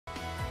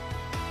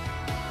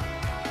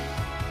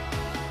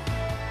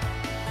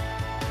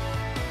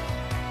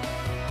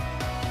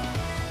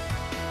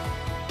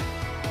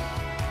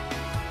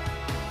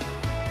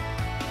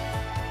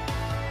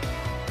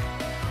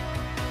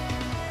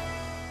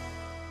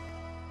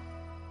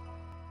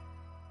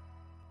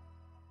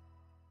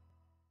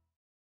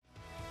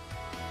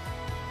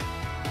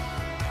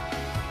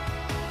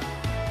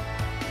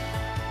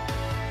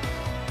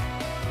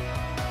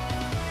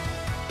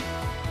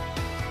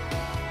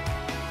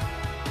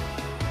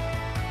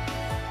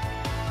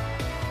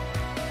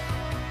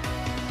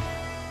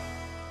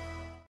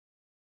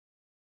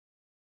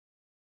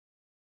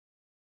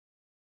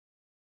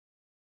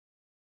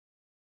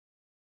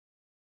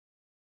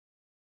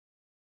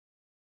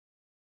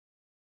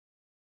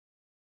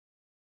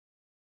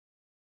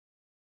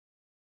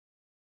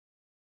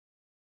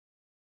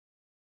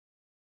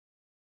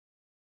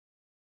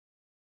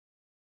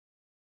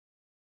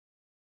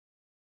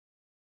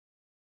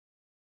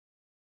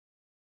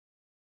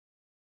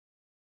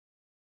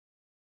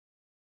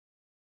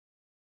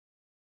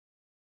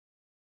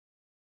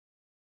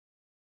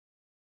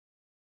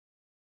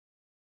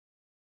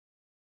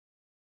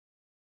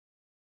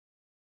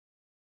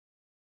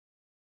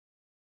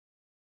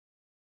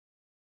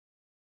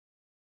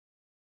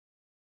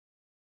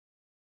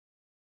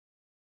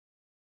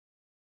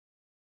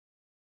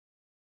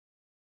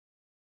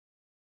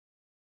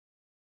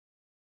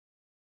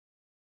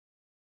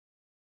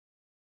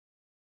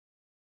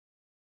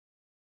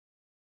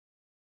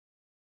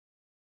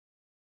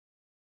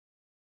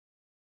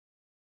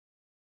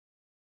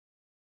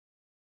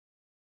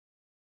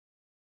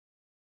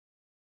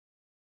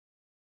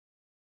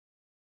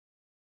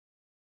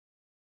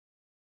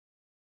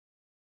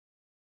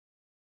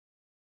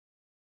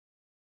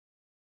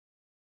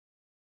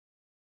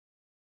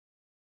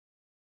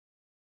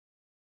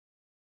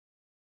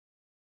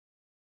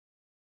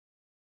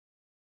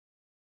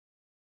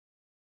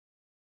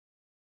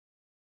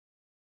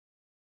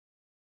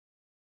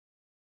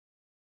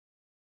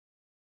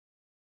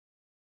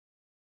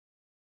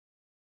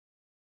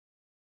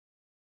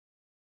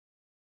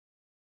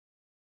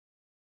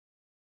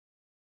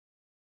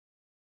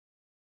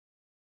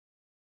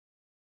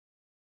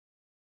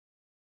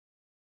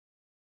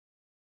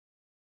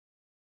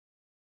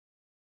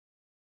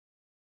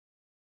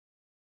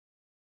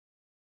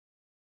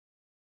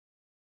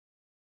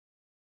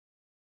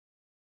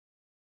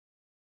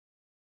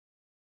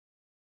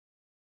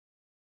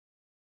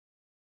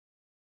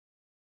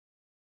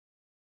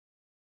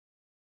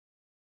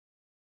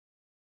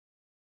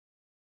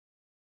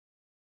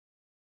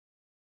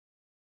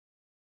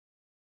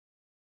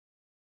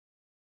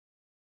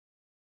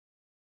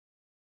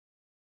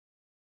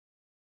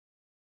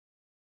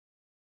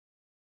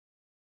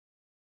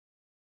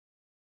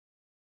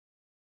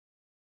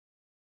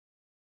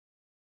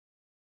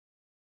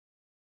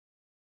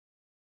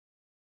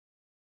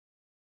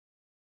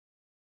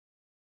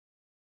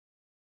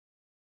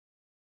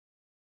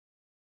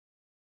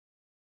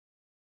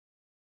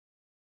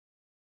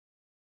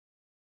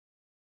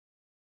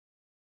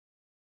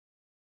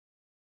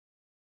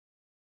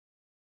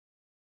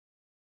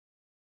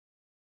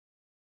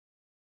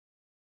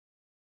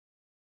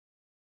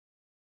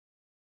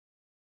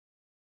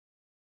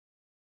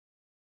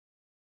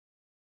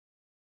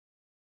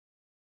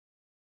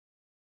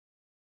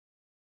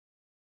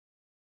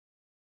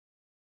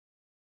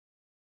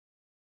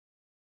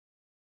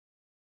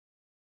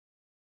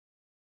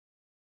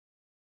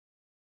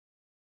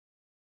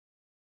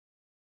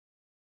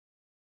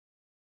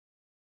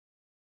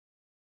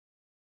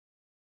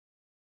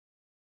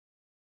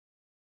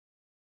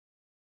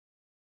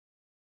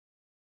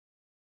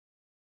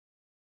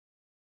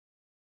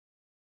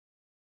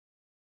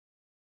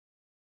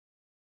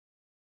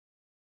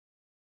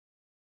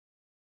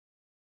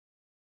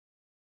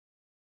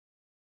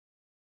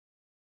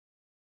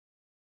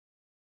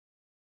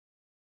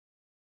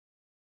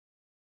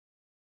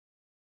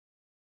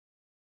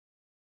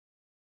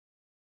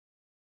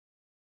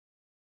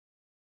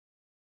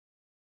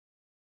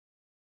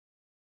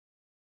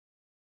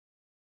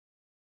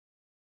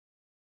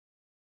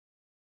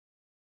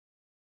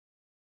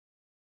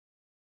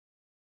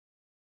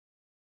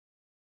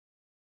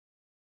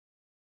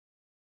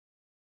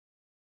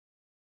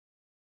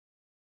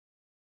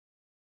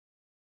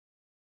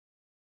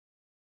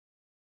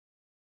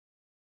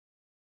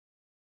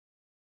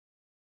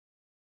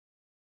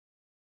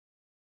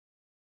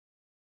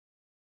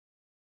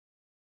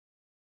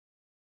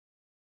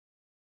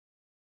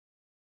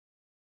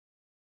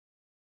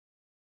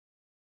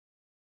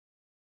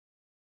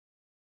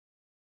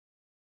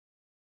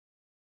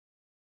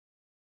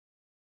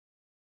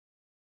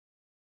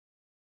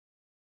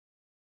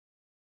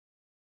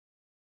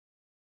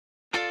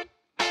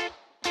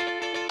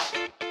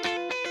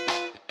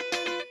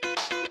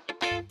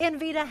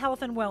Envita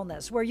Health and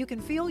Wellness, where you can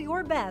feel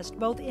your best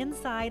both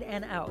inside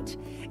and out.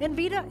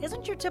 Envita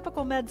isn't your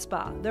typical med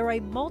spa. They're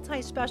a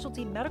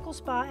multi-specialty medical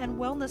spa and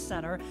wellness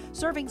center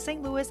serving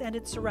St. Louis and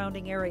its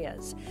surrounding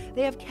areas.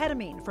 They have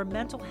ketamine for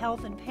mental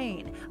health and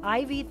pain,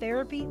 IV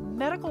therapy,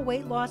 medical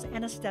weight loss,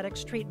 and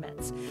aesthetics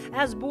treatments.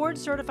 As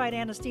board-certified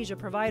anesthesia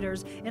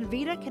providers,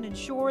 Envita can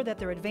ensure that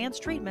their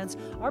advanced treatments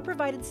are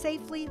provided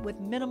safely with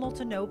minimal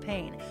to no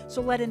pain.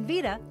 So let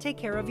Envita take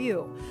care of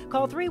you.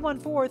 Call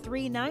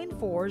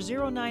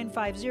 314-394-0950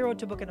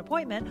 to book an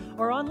appointment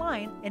or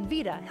online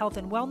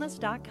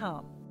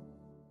envitahealthandwellness.com.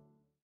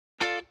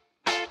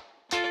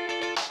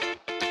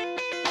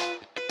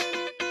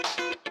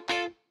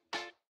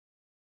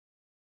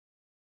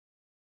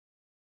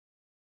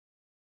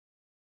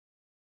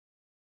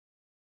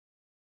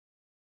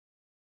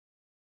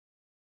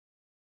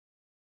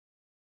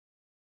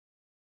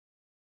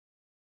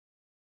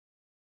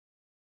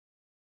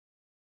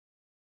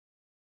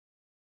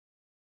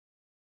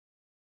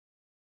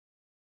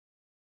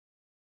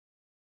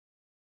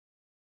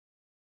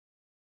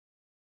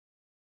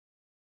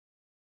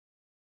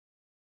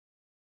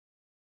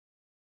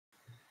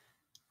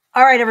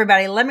 All right,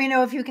 everybody, let me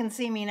know if you can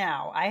see me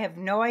now. I have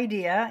no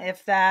idea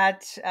if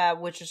that,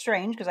 which is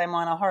strange because I'm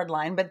on a hard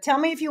line, but tell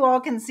me if you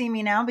all can see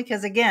me now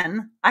because,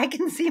 again, I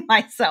can see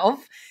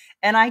myself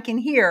and I can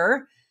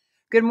hear.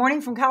 Good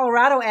morning from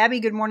Colorado. Abby,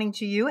 good morning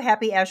to you.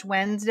 Happy Ash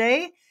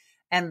Wednesday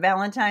and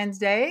Valentine's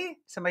Day.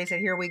 Somebody said,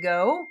 here we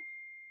go.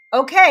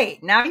 Okay,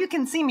 now you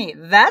can see me.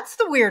 That's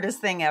the weirdest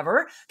thing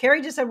ever.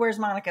 Carrie just said, where's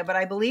Monica? But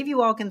I believe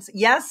you all can see.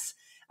 Yes.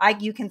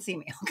 You can see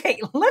me. Okay,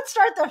 let's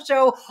start the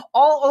show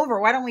all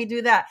over. Why don't we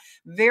do that?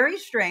 Very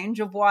strange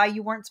of why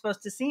you weren't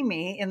supposed to see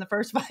me in the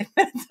first 5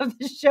 minutes of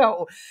the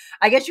show.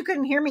 I guess you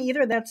couldn't hear me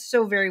either. That's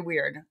so very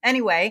weird.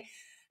 Anyway,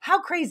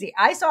 how crazy.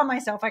 I saw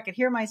myself. I could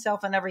hear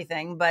myself and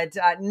everything. But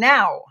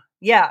now,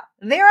 yeah,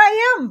 there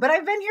I am. But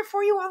I've been here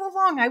for you all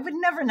along. I would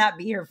never not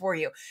be here for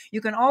you.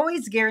 You can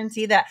always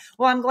guarantee that.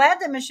 Well, I'm glad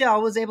that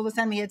Michelle was able to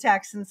send me a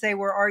text and say,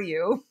 where are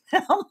you?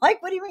 I'm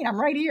like, what do you mean?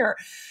 I'm right here.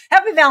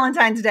 Happy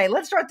Valentine's Day.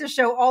 Let's start the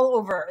show all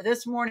over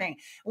this morning.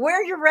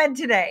 Wear your red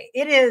today.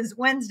 It is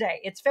Wednesday.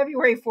 It's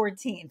February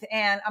 14th.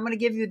 And I'm going to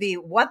give you the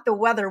what the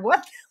weather,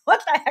 what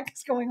the heck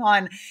is going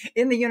on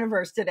in the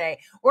universe today.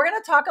 We're going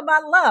to talk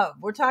about love.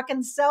 We're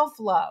talking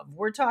self-love.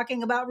 We're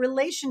talking about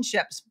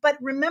relationships. But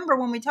remember,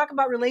 when we talk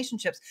about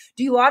relationships,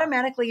 do you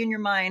automatically in your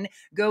mind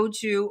go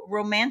to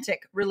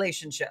romantic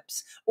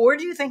relationships? Or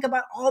do you think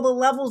about all the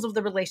levels of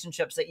the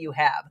relationships that you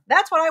have?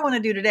 That's what I want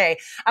to do today.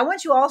 I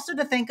want you also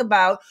to think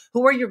about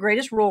who are your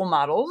greatest role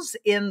models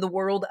in the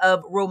world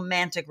of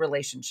romantic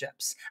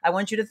relationships. I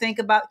want you to think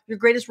about your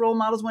greatest role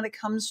models when it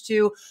comes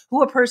to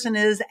who a person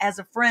is as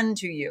a friend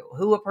to you,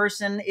 who a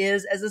person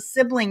is as a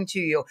sibling to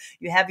you.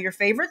 You have your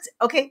favorites.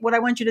 Okay, what I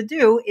want you to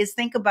do is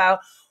think about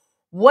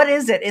what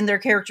is it in their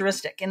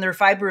characteristic, in their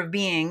fiber of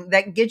being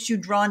that gets you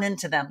drawn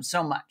into them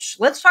so much?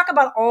 Let's talk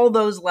about all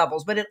those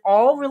levels, but it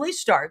all really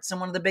starts.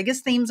 And one of the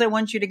biggest themes I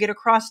want you to get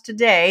across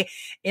today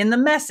in the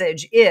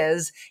message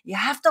is you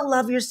have to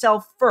love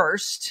yourself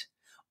first,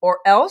 or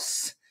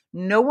else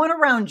no one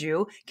around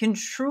you can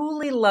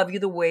truly love you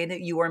the way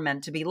that you are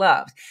meant to be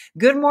loved.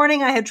 Good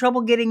morning. I had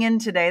trouble getting in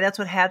today. That's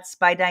what Hats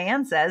by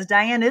Diane says.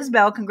 Diane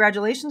Isbell,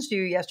 congratulations to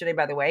you yesterday,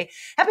 by the way.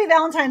 Happy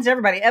Valentine's,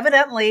 everybody.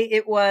 Evidently,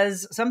 it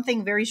was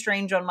something very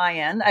strange on my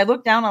end. I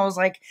looked down. I was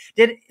like,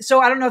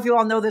 so I don't know if you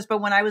all know this,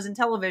 but when I was in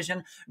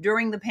television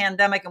during the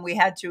pandemic and we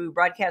had to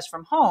broadcast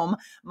from home,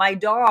 my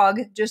dog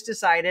just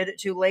decided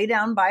to lay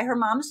down by her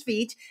mom's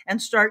feet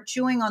and start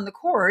chewing on the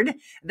cord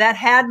that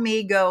had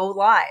me go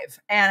live,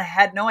 and I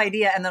had no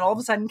idea. And then all of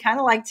a sudden, kind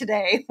of like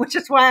today, which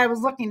is why I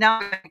was looking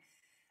down,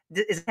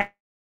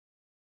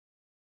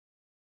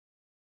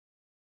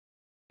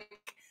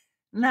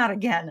 not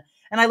again.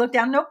 And I looked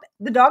down, nope,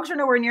 the dogs are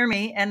nowhere near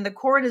me and the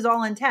cord is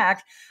all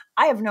intact.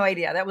 I have no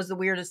idea. That was the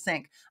weirdest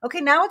thing. Okay,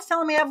 now it's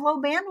telling me I have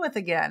low bandwidth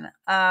again.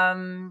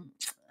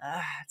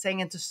 Saying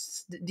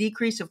it's a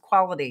decrease of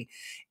quality.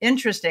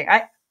 Interesting.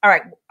 All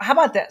right, how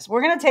about this?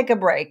 We're going to take a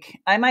break.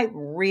 I might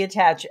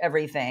reattach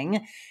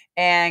everything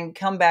and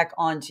come back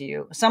onto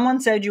you. Someone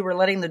said you were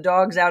letting the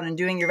dogs out and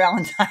doing your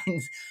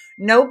Valentine's.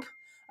 Nope.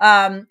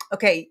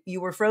 Okay,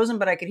 you were frozen,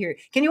 but I could hear you.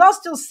 Can you all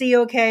still see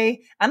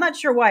okay? I'm not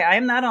sure why. I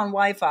am not on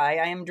Wi-Fi.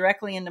 I am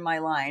directly into my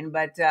line,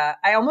 but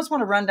I almost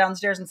want to run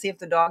downstairs and see if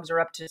the dogs are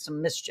up to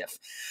some mischief.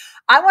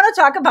 I want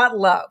to talk about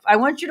love. I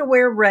want you to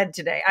wear red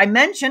today. I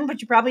mentioned,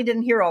 but you probably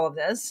didn't hear all of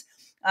this.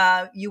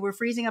 You were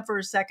freezing up for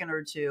a second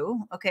or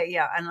two. Okay,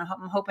 yeah, and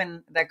I'm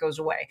hoping that goes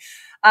away.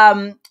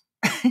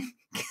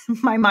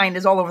 My mind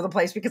is all over the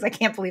place because I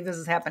can't believe this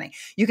is happening.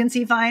 You can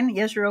see fine?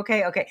 Yes, you're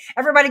okay? Okay.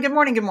 Everybody, good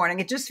morning. Good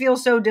morning. It just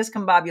feels so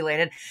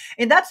discombobulated.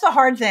 And that's the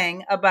hard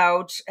thing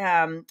about,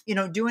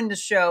 doing the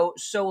show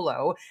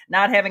solo,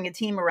 not having a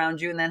team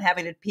around you and then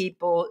having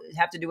people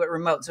have to do it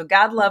remote. So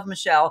God love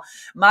Michelle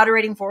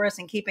moderating for us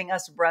and keeping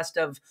us abreast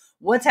of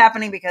what's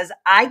happening because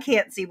I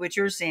can't see what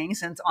you're seeing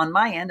since on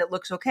my end, it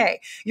looks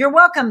okay. You're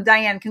welcome,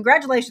 Diane.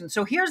 Congratulations.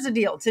 So here's the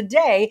deal.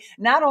 Today,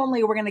 not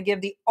only are we going to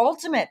give the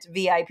ultimate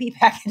VIP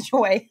package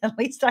away, At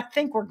least I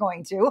think we're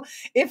going to.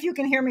 If you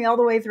can hear me all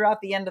the way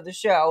throughout the end of the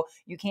show,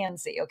 you can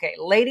see. Okay,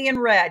 lady in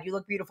red, you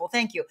look beautiful.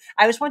 Thank you.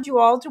 I just want you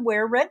all to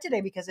wear red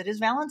today because it is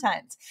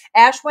Valentine's.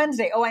 Ash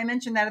Wednesday. Oh, I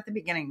mentioned that at the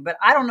beginning, but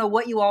I don't know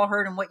what you all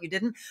heard and what you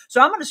didn't.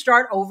 So I'm going to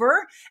start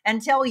over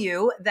and tell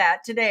you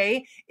that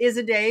today is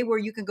a day where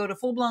you can go to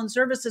full-blown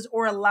services,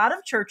 or a lot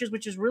of churches,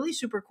 which is really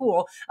super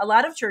cool. A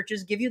lot of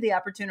churches give you the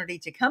opportunity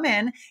to come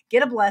in,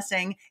 get a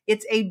blessing.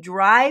 It's a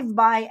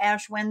drive-by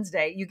Ash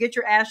Wednesday. You get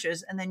your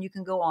ashes and then you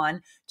can go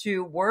on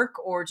to work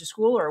or to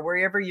school or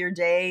wherever your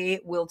day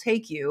will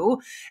take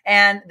you.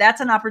 And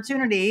that's an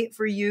opportunity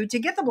for you to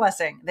get the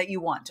blessing that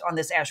you want on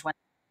this Ash Wednesday.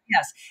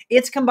 Yes,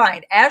 it's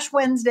combined Ash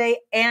Wednesday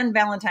and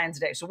Valentine's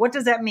Day. So what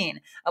does that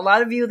mean? A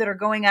lot of you that are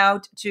going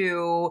out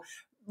to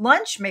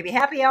lunch, maybe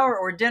happy hour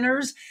or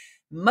dinners,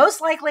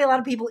 most likely a lot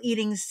of people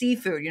eating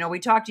seafood. You know, we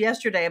talked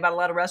yesterday about a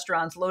lot of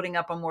restaurants loading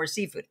up on more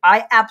seafood.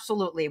 I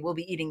absolutely will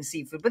be eating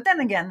seafood. But then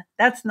again,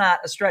 that's not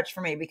a stretch for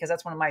me because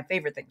that's one of my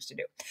favorite things to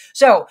do.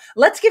 So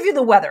let's give you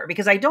the weather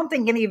because I don't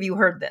think any of you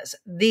heard this.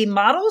 The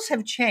models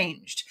have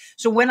changed.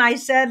 So when I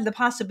said the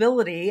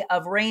possibility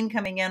of rain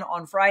coming in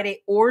on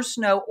Friday or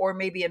snow or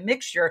maybe a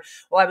mixture,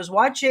 well, I was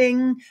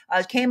watching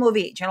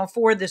KMOV, Channel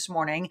 4 this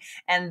morning,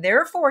 and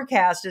their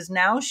forecast is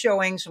now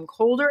showing some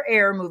colder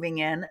air moving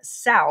in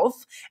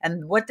south.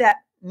 And what that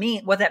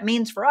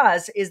means for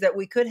us is that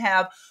we could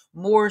have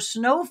more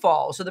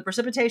snowfall. So the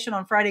precipitation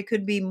on Friday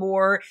could be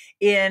more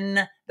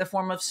in the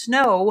form of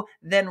snow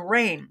than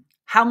rain.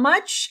 How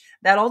much?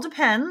 That all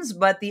depends,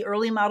 but the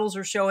early models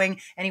are showing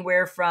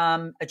anywhere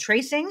from a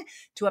tracing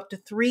to up to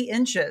 3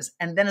 inches.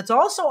 And then it's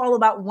also all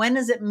about when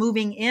is it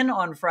moving in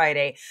on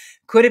Friday?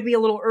 Could it be a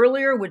little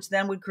earlier, which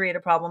then would create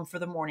a problem for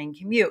the morning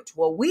commute?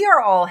 Well, we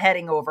are all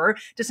heading over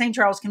to St.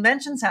 Charles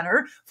Convention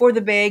Center for the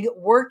big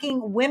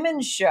Working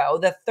Women's Show,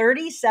 the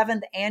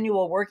 37th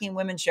annual Working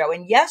Women's Show.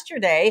 And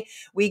yesterday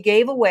we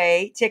gave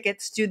away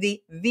tickets to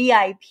the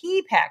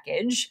VIP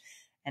package.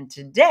 And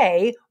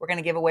today we're going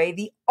to give away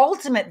the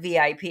ultimate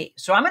VIP.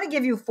 So I'm going to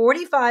give you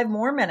 45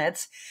 more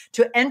minutes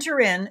to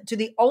enter in to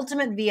the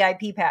ultimate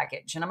VIP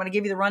package. And I'm going to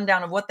give you the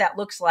rundown of what that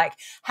looks like.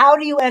 How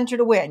do you enter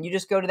to win? You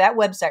just go to that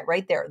website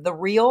right there,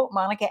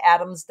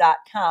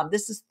 TheRealMonicaAdams.com.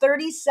 This is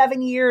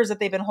 37 years that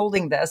they've been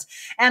holding this.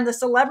 And the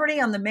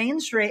celebrity on the main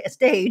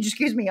stage,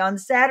 on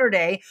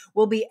Saturday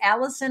will be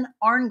Allison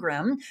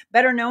Arngrim,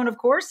 better known, of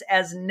course,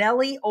 as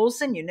Nellie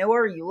Olson. You know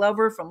her, you love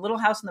her from Little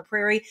House on the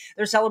Prairie.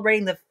 They're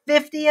celebrating the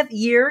 50th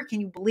year.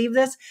 Can you believe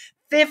this?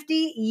 50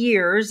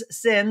 years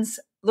since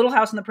Little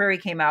House on the Prairie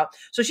came out.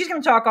 So she's going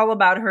to talk all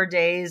about her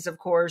days, of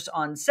course,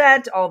 on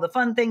set, all the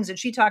fun things that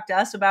she talked to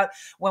us about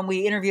when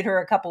we interviewed her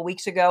a couple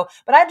weeks ago.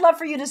 But I'd love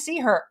for you to see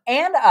her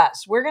and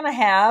us. We're going to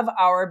have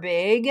our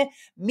big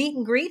meet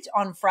and greet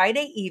on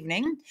Friday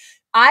evening.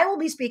 I will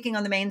be speaking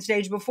on the main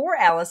stage before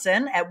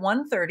Allison at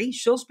 1:30.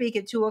 She'll speak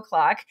at 2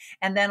 o'clock.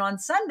 And then on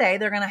Sunday,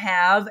 they're going to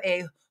have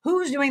a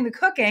Who's Doing the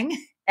Cooking?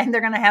 And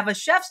they're going to have a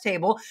chef's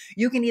table.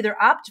 You can either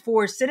opt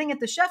for sitting at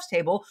the chef's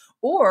table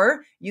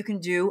or you can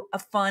do a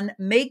fun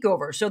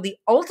makeover. So the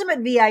ultimate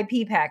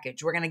VIP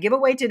package we're going to give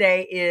away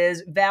today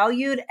is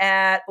valued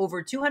at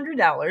over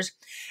 $200.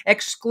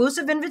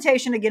 Exclusive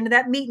invitation again to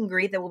that meet and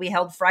greet that will be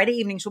held Friday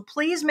evening. So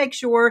please make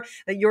sure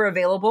that you're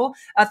available.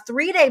 A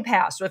 3-day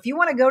pass. So if you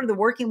want to go to the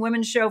Working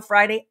Women's Show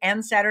Friday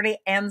and Saturday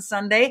and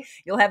Sunday,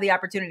 you'll have the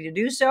opportunity to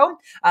do so.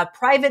 A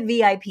private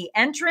VIP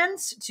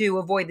entrance to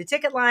avoid the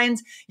ticket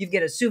lines. You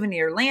get a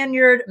souvenir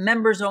lanyard,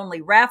 members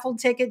only raffle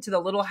ticket to the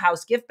Little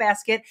House gift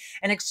basket,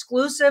 an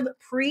exclusive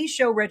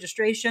pre-show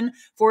registration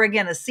for,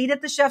 again, a seat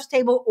at the chef's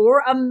table or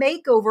a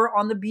makeover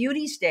on the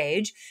beauty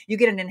stage. You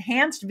get an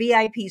enhanced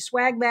VIP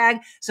swag bag,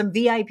 some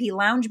VIP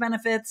lounge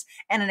benefits,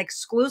 and an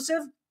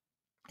exclusive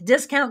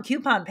discount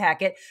coupon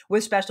packet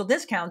with special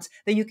discounts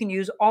that you can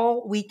use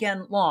all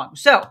weekend long.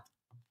 So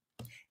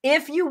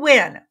if you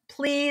win,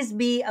 please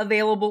be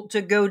available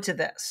to go to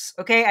this.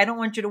 Okay. I don't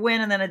want you to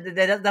win and then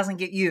it doesn't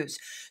get used.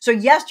 So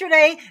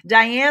yesterday,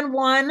 Diane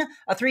won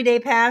a 3-day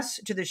pass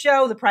to the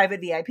show, the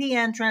private VIP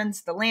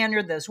entrance, the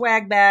lanyard, the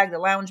swag bag, the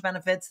lounge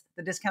benefits,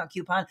 the discount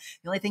coupon.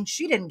 The only thing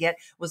she didn't get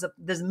was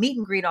this meet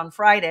and greet on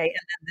Friday and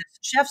then this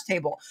chef's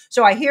table.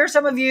 So I hear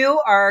some of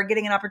you are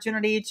getting an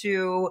opportunity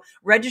to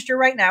register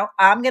right now.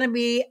 I'm going to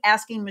be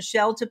asking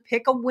Michelle to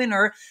pick a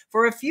winner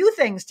for a few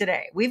things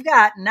today. We've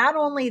got not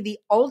only the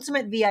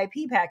ultimate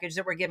VIP package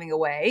that we're giving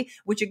away,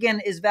 which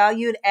again is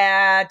valued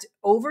at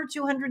over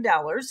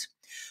 $200.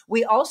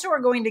 We also are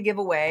going to give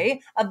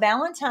away a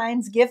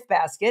Valentine's gift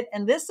basket.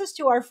 And this is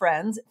to our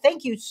friends.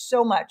 Thank you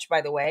so much,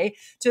 by the way,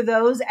 to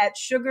those at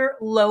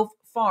SugarLoaf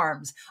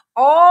Farms.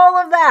 All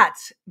of that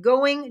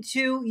going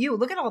to you.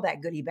 Look at all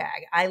that goodie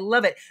bag. I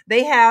love it.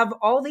 They have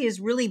all these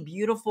really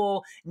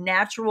beautiful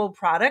natural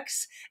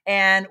products,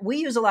 and we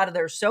use a lot of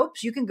their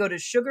soaps. You can go to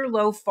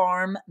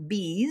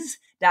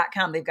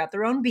SugarLoafFarmBees.com. They've got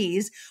their own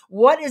bees.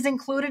 What is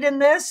included in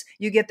this?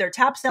 You get their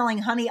top-selling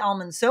honey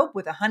almond soap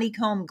with a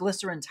honeycomb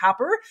glycerin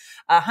topper,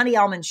 a honey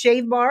almond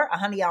shave bar, a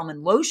honey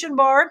almond lotion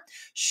bar,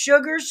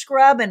 sugar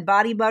scrub and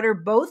body butter,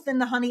 both in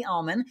the honey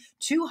almond,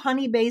 2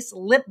 honey-based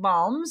lip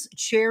balms,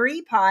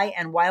 cherry pie,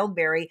 and wild wild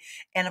berry.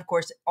 And of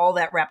course, all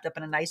that wrapped up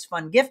in a nice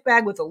fun gift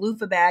bag with a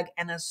loofah bag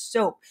and a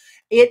soap.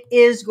 It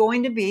is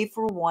going to be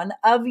for one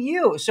of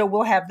you. So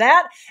we'll have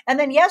that. And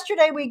then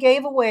yesterday we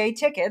gave away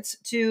tickets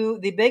to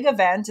the big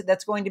event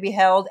that's going to be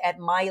held at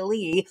Mai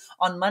Lee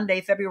on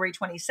Monday, February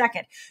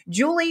 22nd.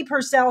 Julie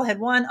Purcell had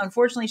won.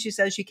 Unfortunately, she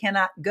says she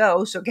cannot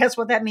go. So guess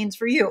what that means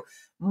for you?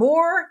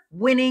 More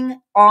winning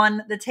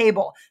on the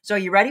table. So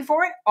you ready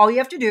for it? All you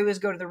have to do is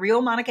go to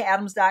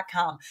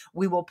TheRealMonicaAdams.com.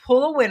 We will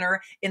pull a winner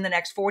in the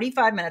next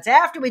 45 minutes.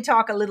 After we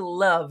talk a little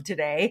love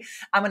today,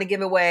 I'm going to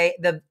give away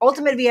the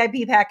Ultimate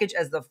VIP package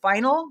as the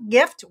final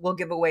gift. We'll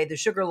give away the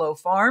SugarLoaf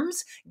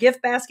Farms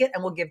gift basket,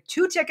 and we'll give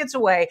 2 tickets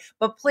away.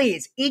 But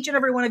please, each and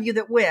every one of you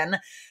that win,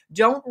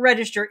 don't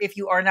register if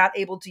you are not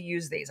able to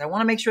use these. I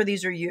want to make sure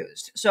these are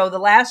used. So the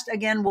last,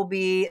 again, will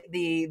be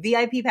the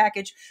VIP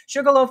package,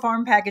 SugarLoaf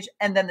Farm package,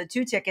 and then the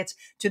 2 tickets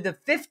to the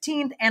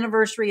 15th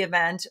anniversary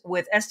event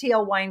with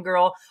STL Wine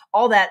Girl,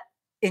 all that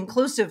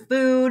inclusive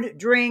food,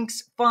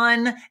 drinks,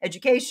 fun,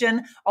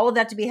 education, all of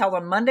that to be held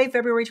on Monday,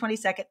 February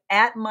 22nd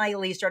at Mai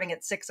Lee, starting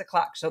at 6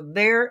 o'clock. So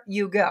there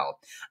you go.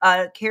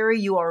 Carrie,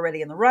 you are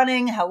already in the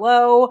running.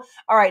 Hello.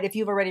 All right. If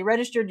you've already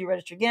registered, you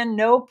register again?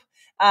 Nope.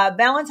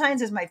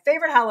 Valentine's is my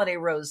favorite holiday,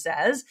 Rose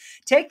says.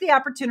 Take the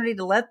opportunity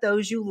to let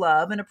those you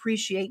love and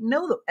appreciate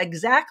know them.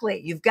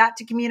 Exactly. You've got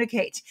to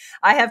communicate.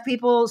 I have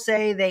people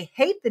say they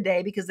hate the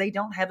day because they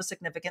don't have a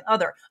significant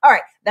other. All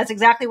right. That's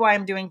exactly why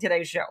I'm doing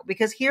today's show,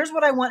 because here's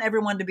what I want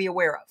everyone to be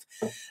aware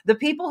of. The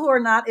people who are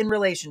not in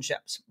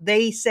relationships,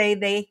 they say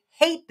they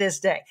hate this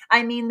day.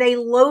 I mean, they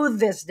loathe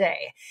this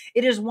day.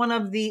 It is one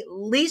of the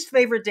least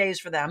favorite days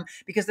for them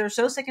because they're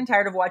so sick and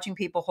tired of watching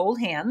people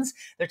hold hands.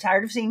 They're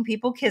tired of seeing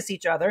people kiss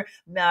each other,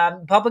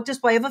 public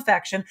display of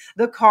affection,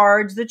 the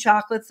cards, the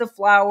chocolates, the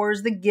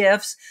flowers, the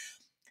gifts.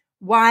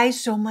 Why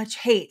so much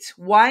hate?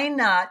 Why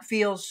not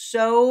feel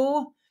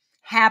so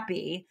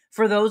happy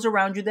for those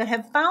around you that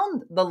have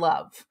found the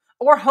love?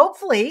 Or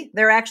hopefully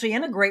they're actually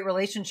in a great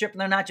relationship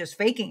and they're not just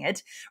faking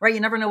it, right?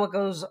 You never know what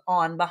goes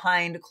on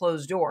behind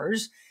closed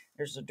doors.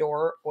 There's a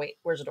door. Wait,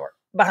 where's the door?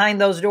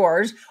 Behind those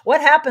doors.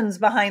 What happens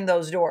behind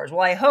those doors? Well,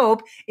 I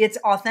hope it's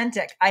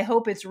authentic. I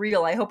hope it's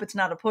real. I hope it's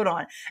not a put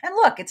on. And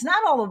look, it's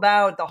not all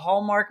about the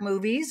Hallmark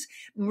movies.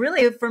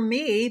 Really, for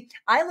me,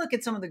 I look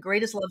at some of the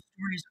greatest love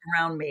stories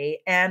around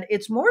me, and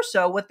it's more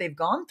so what they've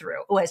gone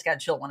through. Oh, I just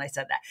got chill when I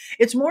said that.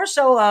 It's more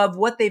so of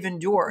what they've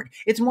endured.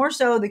 It's more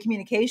so the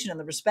communication and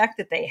the respect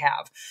that they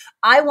have.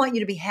 I want you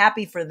to be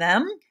happy for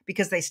them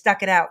because they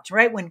stuck it out,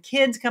 right? When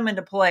kids come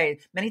into play,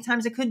 many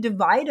times it could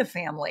divide a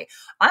family.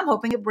 I'm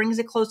hoping it brings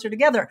it closer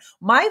together.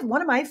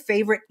 One of my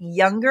favorite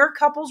younger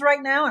couples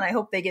right now, and I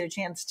hope they get a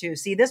chance to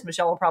see this.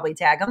 Michelle will probably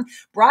tag them.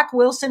 Brock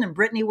Wilson and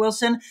Brittany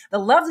Wilson. The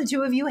love the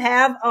two of you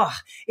have,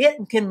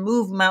 it can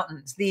move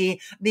mountains. The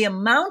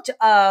amount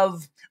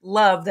of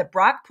love that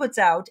Brock puts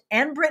out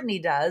and Brittany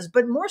does,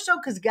 but more so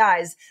because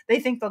guys, they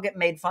think they'll get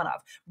made fun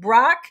of.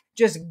 Brock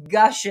just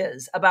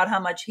gushes about how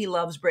much he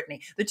loves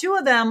Brittany. The two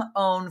of them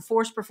own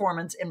Force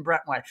Performance in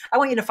Brentwood. I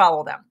want you to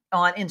follow them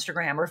on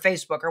Instagram or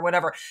Facebook or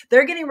whatever.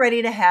 They're getting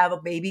ready to have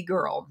a baby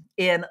girl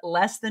in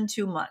less than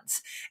 2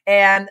 months.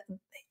 And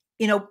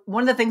you know,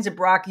 one of the things that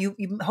Brock, you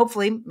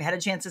hopefully had a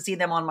chance to see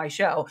them on my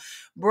show.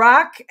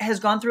 Brock has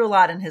gone through a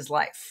lot in his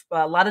life,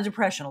 a lot of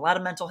depression, a lot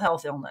of mental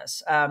health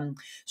illness,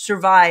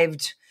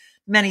 survived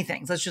many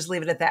things. Let's just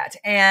leave it at that.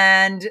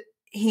 And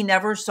he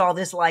never saw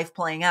this life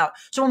playing out.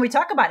 So when we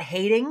talk about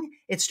hating,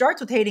 it starts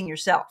with hating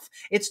yourself.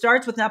 It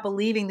starts with not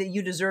believing that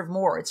you deserve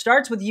more. It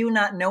starts with you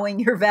not knowing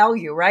your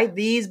value, right?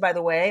 These, by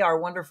the way, are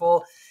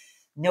wonderful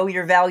Know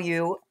Your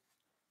Value.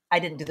 I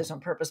didn't do this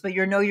on purpose, but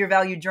your Know Your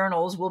Value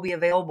journals will be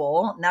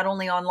available not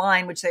only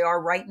online, which they are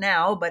right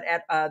now, but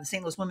at the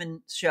St. Louis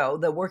Women's Show,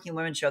 the Working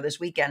Women's Show this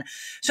weekend.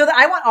 So that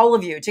I want all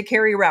of you to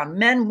carry around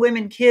men,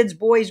 women, kids,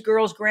 boys,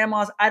 girls,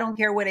 grandmas, I don't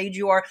care what age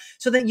you are,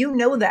 so that you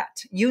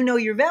know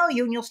your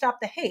value and you'll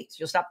stop the hate.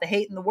 You'll stop the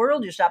hate in the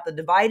world. You'll stop the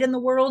divide in the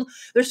world.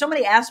 There's so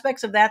many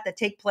aspects of that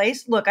take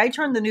place. Look, I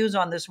turned the news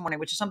on this morning,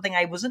 which is something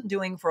I wasn't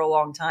doing for a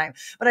long time,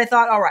 but I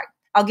thought, all right,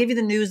 I'll give you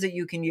the news that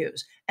you can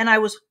use. And I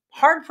was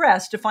hard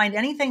pressed to find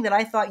anything that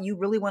I thought you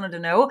really wanted to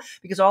know,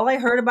 because all I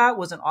heard about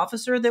was an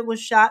officer that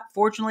was shot.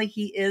 Fortunately,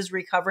 he is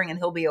recovering and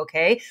he'll be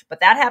okay. But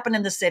that happened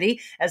in the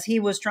city as he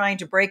was trying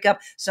to break up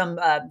some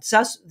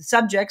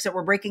subjects that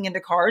were breaking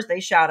into cars. They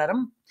shot at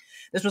him.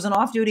 This was an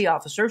off-duty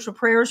officer, so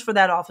prayers for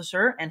that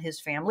officer and his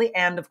family,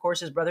 and of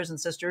course his brothers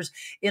and sisters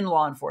in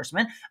law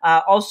enforcement.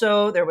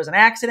 Also, there was an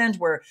accident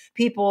where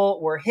people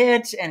were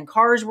hit and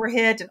cars were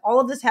hit, and all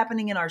of this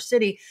happening in our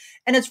city.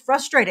 And it's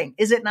frustrating,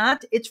 is it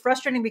not? It's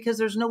frustrating because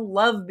there's no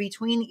love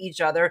between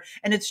each other,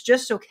 and it's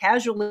just so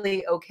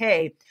casually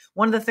okay.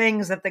 One of the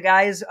things that the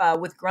guys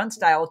with Grunt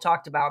Style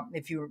talked about,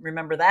 if you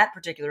remember that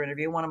particular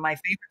interview, one of my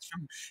favorites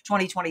from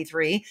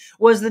 2023,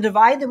 was the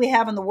divide that we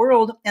have in the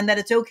world, and that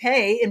it's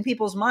okay in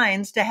people's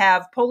minds to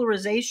have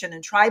polarization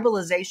and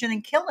tribalization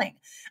and killing.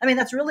 I mean,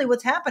 that's really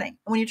what's happening.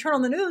 And when you turn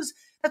on the news,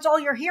 that's all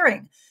you're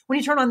hearing. When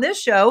you turn on this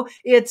show,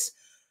 it's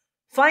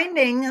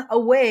Finding a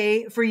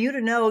way for you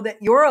to know that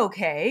you're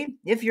okay.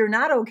 If you're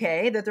not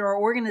okay, that there are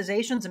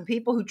organizations and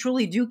people who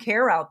truly do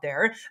care out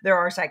there. There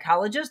are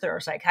psychologists, there are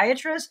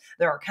psychiatrists,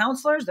 there are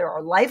counselors, there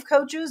are life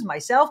coaches,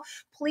 myself.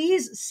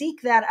 Please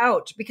seek that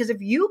out, because if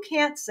you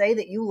can't say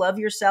that you love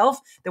yourself,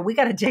 then we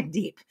got to dig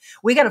deep.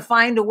 We got to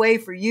find a way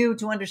for you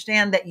to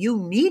understand that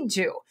you need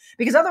to,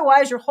 because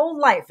otherwise your whole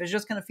life is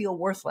just going to feel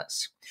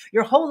worthless.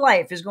 Your whole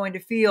life is going to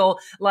feel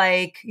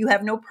like you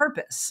have no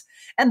purpose.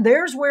 And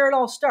there's where it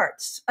all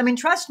starts. I mean,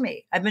 trust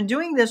me, I've been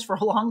doing this for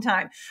a long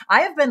time.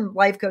 I have been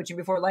life coaching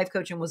before life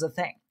coaching was a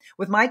thing.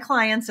 With my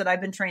clients that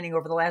I've been training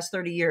over the last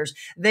 30 years,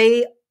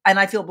 and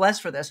I feel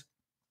blessed for this,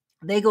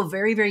 they go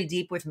very, very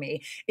deep with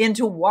me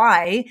into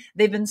why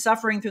they've been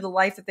suffering through the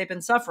life that they've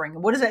been suffering.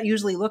 And what does that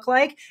usually look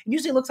like? It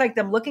usually looks like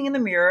them looking in the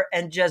mirror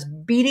and just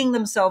beating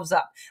themselves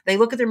up. They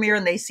look at their mirror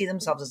and they see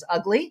themselves as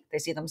ugly. They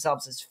see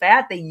themselves as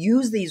fat. They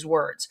use these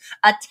words,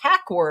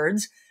 attack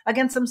words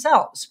against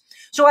themselves.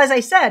 So as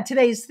I said,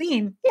 today's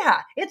theme,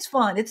 yeah, it's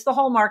fun. It's the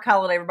Hallmark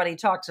holiday everybody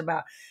talks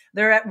about.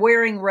 They're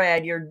wearing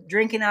red. You're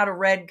drinking out of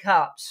red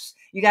cups.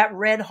 You got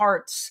red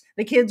hearts.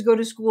 The kids go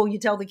to school. You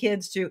tell the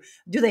kids to,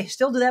 do they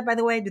still do that, by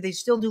the way? Do they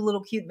still do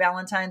little cute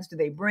Valentines? Do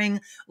they bring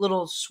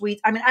little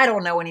sweet? I mean, I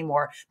don't know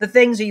anymore. The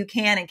things that you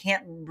can and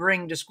can't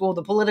bring to school,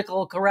 the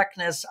political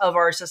correctness of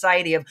our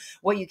society of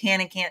what you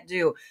can and can't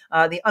do,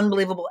 the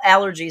unbelievable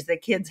allergies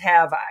that kids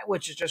have,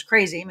 which is just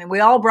crazy. I mean, we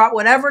all brought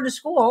whatever to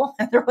school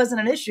and there wasn't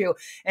an issue.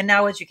 And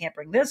now it's, you can't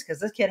bring this because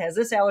this kid has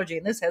this allergy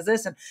and this has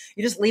this, and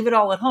you just leave it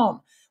all at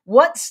home.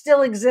 What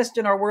still exists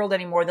in our world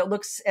anymore that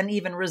looks and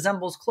even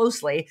resembles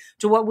closely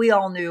to what we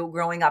all knew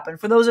growing up? And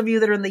for those of you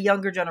that are in the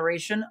younger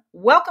generation,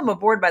 welcome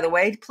aboard, by the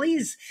way.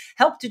 Please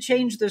help to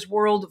change this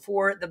world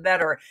for the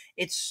better.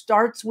 It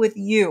starts with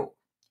you.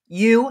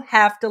 You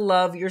have to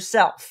love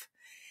yourself.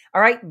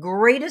 All right,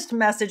 greatest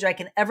message I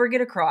can ever get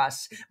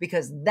across,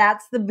 because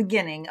that's the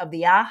beginning of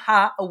the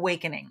aha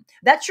awakening.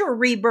 That's your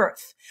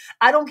rebirth.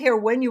 I don't care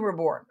when you were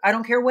born. I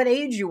don't care what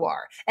age you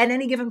are. At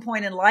any given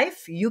point in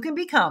life, you can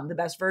become the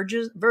best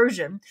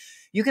version.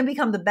 You can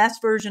become the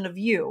best version of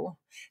you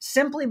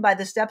simply by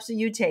the steps that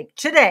you take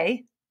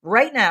today,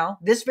 right now,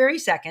 this very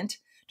second,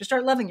 to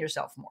start loving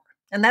yourself more.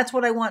 And that's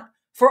what I want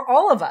for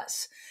all of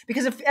us.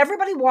 Because if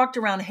everybody walked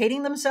around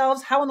hating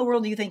themselves, how in the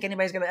world do you think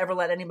anybody's going to ever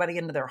let anybody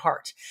into their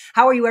heart?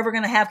 How are you ever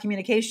going to have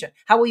communication?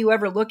 How will you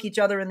ever look each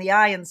other in the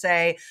eye and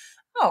say,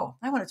 oh,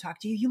 I want to talk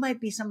to you. You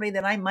might be somebody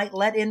that I might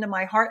let into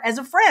my heart as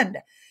a friend.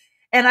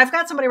 And I've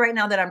got somebody right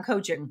now that I'm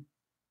coaching.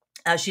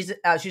 She's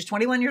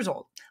 21 years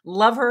old.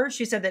 Love her.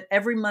 She said that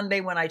every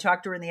Monday when I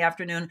talk to her in the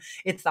afternoon,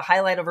 it's the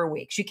highlight of her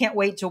week. She can't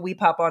wait till we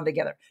pop on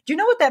together. Do you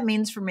know what that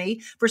means for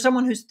me? For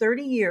someone who's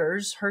 30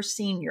 years, her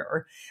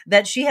senior,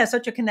 that she has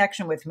such a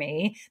connection with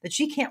me that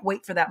she can't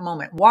wait for that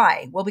moment.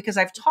 Why? Well, because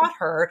I've taught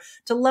her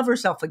to love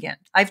herself again.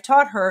 I've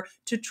taught her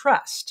to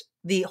trust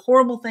the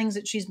horrible things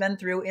that she's been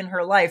through in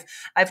her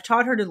life. I've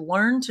taught her to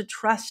learn to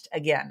trust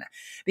again,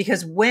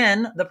 because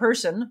when the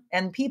person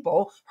and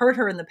people hurt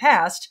her in the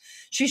past,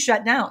 she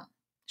shut down.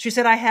 She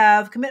said, I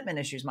have commitment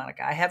issues,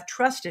 Monica. I have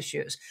trust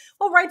issues.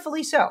 Well,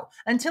 rightfully so.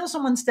 Until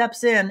someone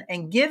steps in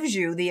and gives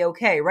you the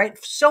okay, right?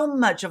 So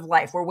much of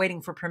life, we're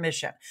waiting for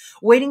permission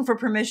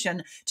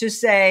to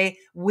say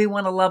we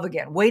want to love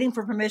again, waiting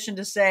for permission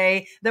to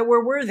say that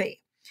we're worthy.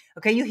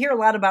 Okay, you hear a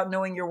lot about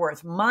knowing your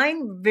worth.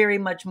 Mine very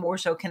much more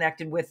so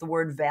connected with the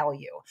word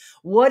value.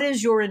 What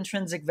is your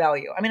intrinsic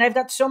value? I mean, I've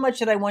got so much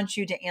that I want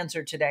you to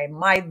answer today.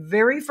 My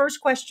very first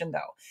question,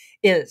 though,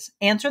 is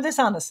answer this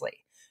honestly.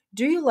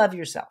 Do you love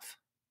yourself?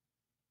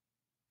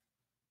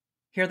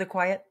 Hear the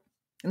quiet?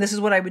 And this is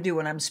what I would do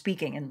when I'm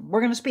speaking. And we're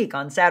going to speak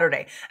on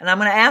Saturday. And I'm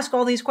going to ask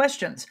all these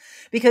questions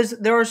because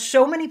there are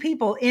so many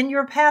people in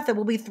your path that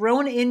will be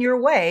thrown in your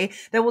way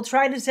that will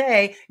try to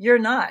say, you're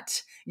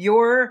not.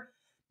 You're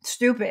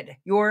stupid.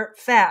 You're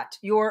fat.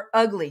 You're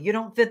ugly. You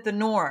don't fit the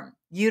norm.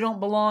 You don't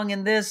belong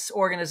in this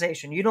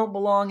organization. You don't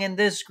belong in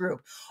this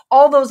group.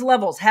 All those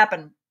levels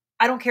happen.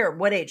 I don't care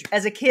what age.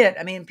 As a kid,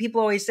 I mean,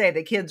 people always say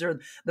the kids are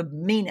the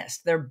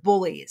meanest. They're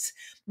bullies.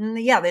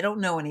 Yeah, they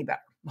don't know any better.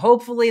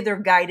 Hopefully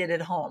they're guided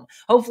at home.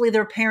 Hopefully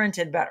they're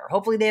parented better.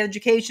 Hopefully the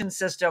education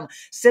system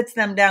sits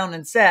them down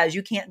and says,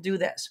 you can't do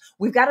this.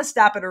 We've got to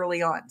stop it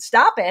early on.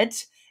 Stop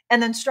it and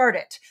then start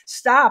it.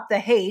 Stop the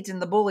hate and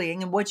the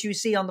bullying and what you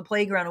see on the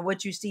playground and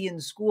what you see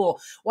in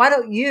school. Why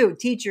don't you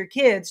teach your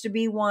kids to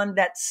be one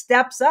that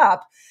steps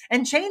up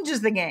and changes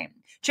the game?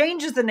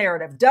 Changes the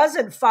narrative,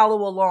 doesn't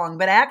follow along,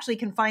 but actually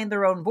can find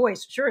their own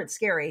voice. Sure, it's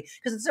scary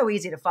because it's so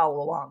easy to follow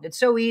along. It's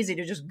so easy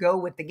to just go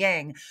with the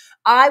gang.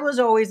 I was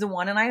always the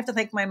one, and I have to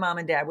thank my mom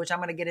and dad, which I'm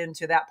going to get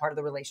into that part of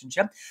the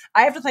relationship.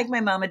 I have to thank my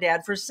mom and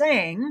dad for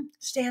saying,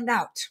 stand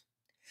out,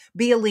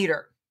 be a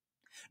leader,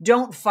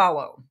 don't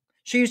follow.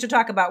 She used to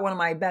talk about one of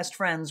my best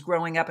friends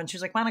growing up, and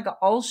she's like, Monica,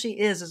 all she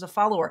is a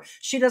follower.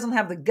 She doesn't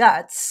have the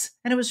guts.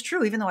 And it was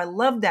true, even though I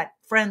loved that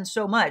friend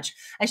so much.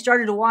 I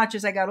started to watch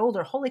as I got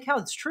older. Holy cow,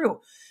 it's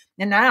true.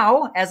 And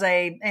now, as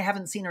I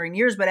haven't seen her in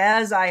years, but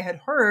as I had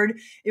heard,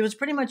 it was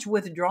pretty much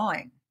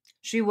withdrawing.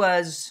 She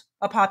was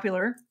a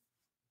popular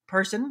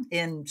person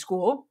in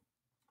school.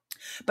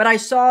 But I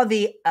saw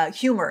the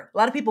humor. A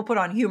lot of people put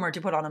on humor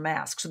to put on a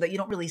mask so that you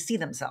don't really see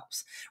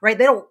themselves, right?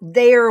 They don't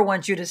dare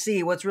want you to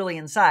see what's really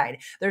inside.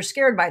 They're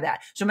scared by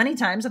that. So many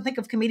times, I think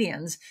of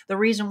comedians, the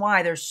reason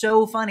why they're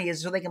so funny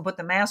is so they can put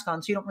the mask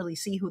on so you don't really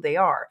see who they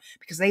are,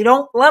 because they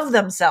don't love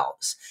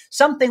themselves.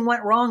 Something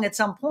went wrong at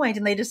some point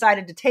and they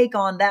decided to take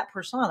on that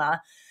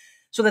persona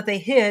so that they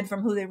hid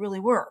from who they really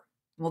were.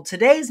 Well,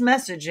 today's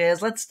message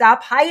is, let's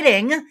stop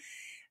hiding.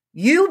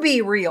 You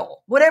be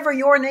real. Whatever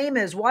your name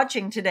is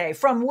watching today,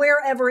 from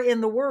wherever in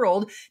the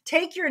world,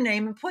 take your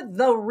name and put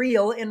the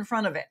real in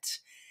front of it.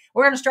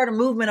 We're going to start a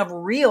movement of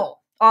real,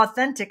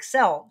 authentic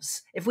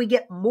selves. If we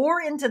get more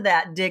into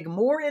that, dig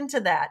more into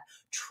that,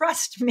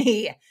 trust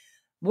me,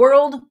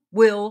 world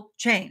will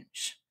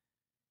change.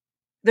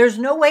 There's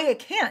no way it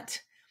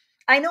can't.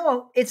 I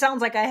know it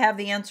sounds like I have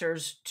the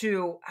answers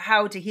to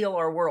how to heal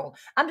our world.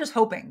 I'm just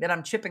hoping that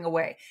I'm chipping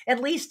away.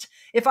 At least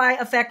if I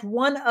affect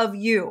one of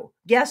you,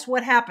 guess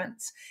what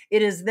happens?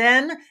 It is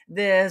then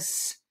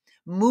this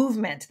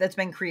movement that's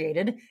been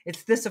created.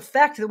 It's this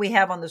effect that we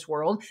have on this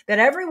world, that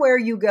everywhere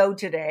you go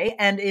today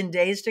and in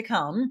days to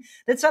come,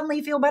 that suddenly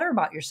you feel better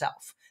about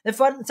yourself. That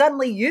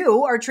suddenly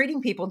you are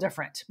treating people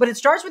different. But it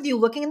starts with you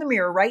looking in the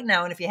mirror right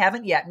now. And if you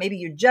haven't yet, maybe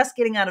you're just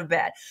getting out of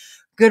bed.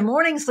 Good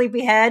morning,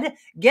 sleepyhead.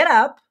 Get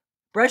up.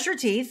 Brush your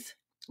teeth,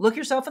 look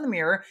yourself in the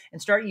mirror,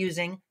 and start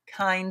using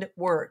kind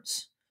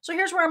words. So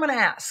here's where I'm going to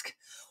ask.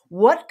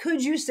 What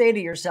could you say to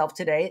yourself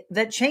today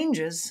that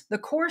changes the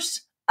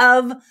course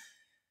of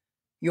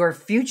your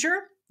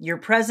future, your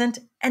present,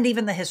 and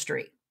even the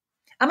history?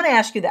 I'm going to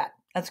ask you that.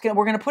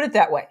 We're going to put it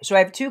that way. So I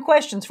have two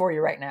questions for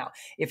you right now,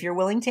 if you're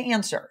willing to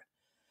answer.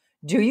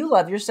 Do you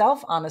love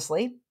yourself,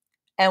 honestly?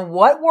 And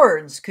what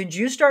words could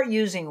you start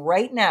using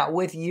right now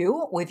with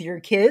you, with your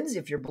kids,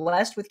 if you're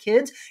blessed with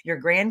kids, your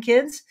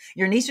grandkids,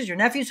 your nieces, your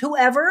nephews,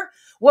 whoever?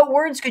 What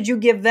words could you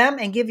give them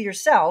and give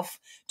yourself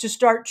to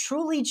start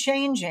truly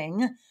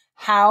changing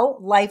how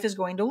life is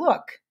going to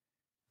look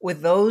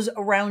with those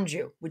around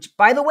you, which,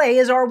 by the way,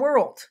 is our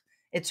world.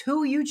 It's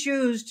who you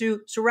choose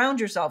to surround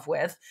yourself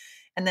with.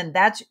 And then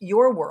that's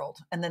your world.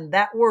 And then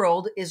that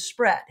world is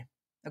spread.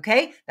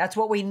 Okay? That's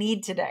what we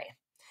need today.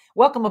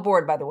 Welcome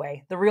aboard, by the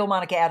way, The Real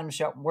Monica Adams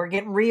Show. We're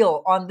getting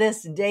real on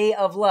this day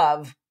of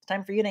love. It's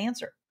time for you to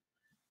answer.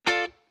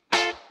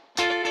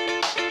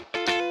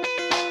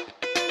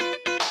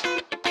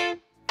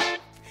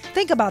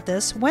 Think about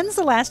this. When's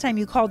the last time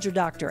you called your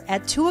doctor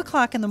at 2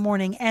 o'clock in the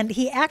morning and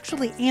he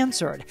actually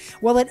answered?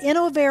 Well, at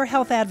Innovair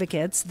Health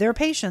Advocates, their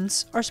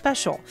patients are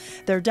special.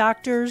 Their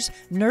doctors,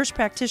 nurse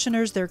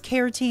practitioners, their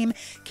care team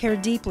care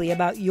deeply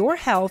about your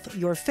health,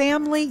 your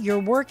family, your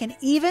work, and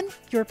even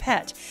your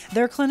pet.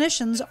 Their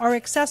clinicians are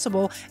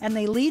accessible and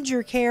they lead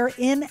your care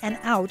in and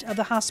out of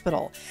the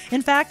hospital.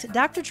 In fact,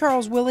 Dr.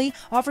 Charles Willie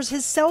offers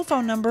his cell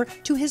phone number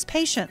to his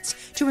patients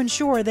to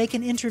ensure they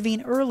can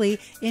intervene early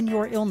in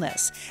your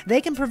illness.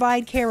 They can provide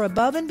care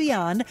above and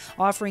beyond,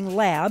 offering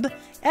lab,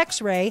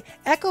 x-ray,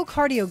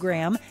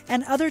 echocardiogram,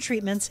 and other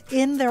treatments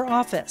in their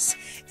office.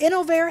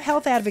 Innovair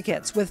Health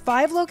Advocates, with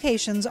 5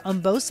 locations on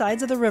both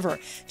sides of the river.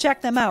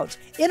 Check them out,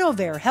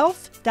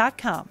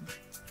 innovairhealth.com.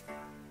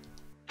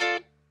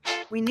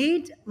 We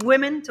need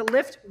women to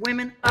lift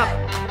women up.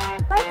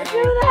 Let's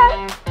do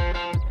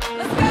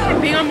that.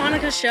 Being on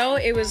Monica's show,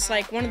 it was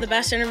like one of the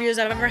best interviews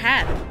I've ever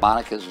had.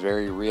 Monica's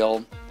very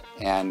real,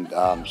 and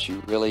she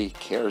really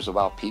cares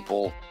about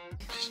people.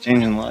 She's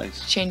changing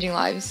lives. Changing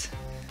lives.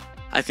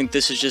 I think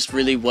this is just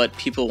really what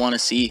people want to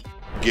see.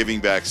 Giving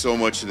back so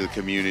much to the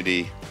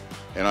community,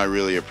 and I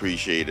really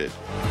appreciate it.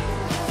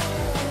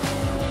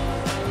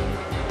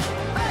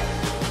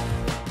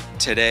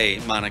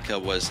 Today, Monica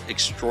was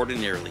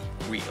extraordinarily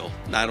real,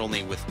 not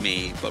only with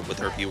me, but with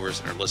her viewers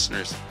and her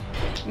listeners.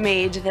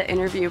 Made the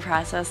interview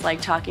process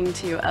like talking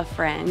to a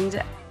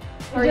friend.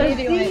 How are you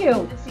doing?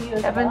 Good to see you.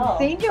 Haven't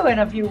seen you in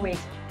a few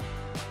weeks.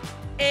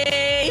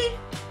 Hey.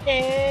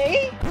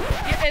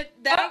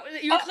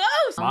 You're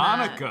close.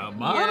 Monica.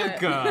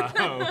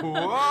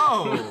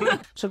 Whoa.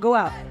 So go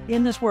out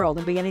in this world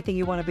and be anything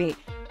you want to be.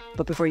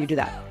 But before you do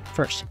that,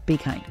 first, be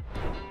kind.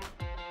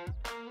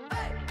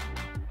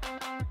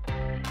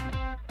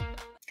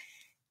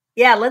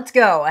 Yeah, let's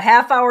go. A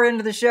half hour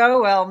into the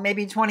show. Well,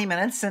 maybe 20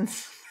 minutes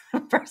since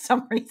for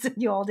some reason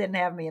you all didn't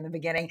have me in the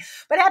beginning.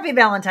 But happy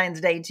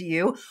Valentine's Day to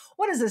you.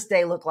 What does this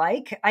day look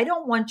like? I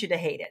don't want you to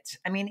hate it.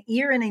 I mean,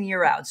 year in and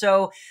year out.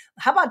 So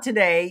how about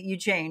today you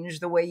change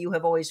the way you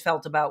have always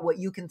felt about what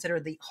you consider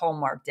the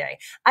Hallmark Day?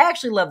 I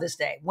actually love this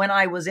day. When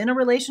I was in a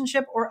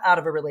relationship or out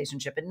of a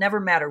relationship, it never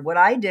mattered. What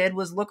I did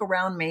was look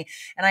around me,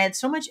 and I had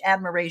so much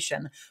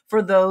admiration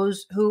for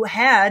those who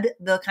had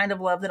the kind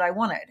of love that I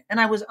wanted. And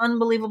I was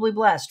unbelievably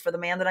blessed for the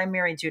man that I'm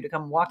married to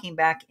come walking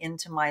back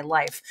into my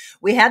life.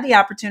 We had the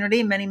opportunity,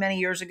 Julie, many, many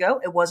years ago,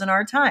 it wasn't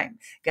our time.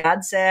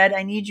 God said,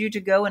 I need you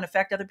to go and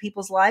affect other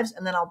people's lives,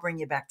 and then I'll bring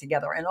you back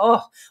together. And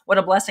oh, what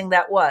a blessing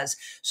that was.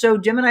 So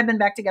Jim and I have been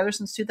back together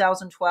since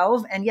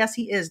 2012. And yes,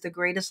 he is the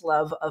greatest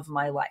love of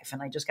my life.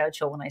 And I just got to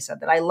chill when I said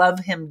that. I love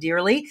him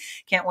dearly.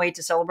 Can't wait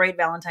to celebrate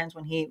Valentine's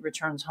when he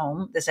returns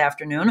home this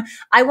afternoon.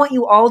 I want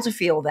you all to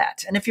feel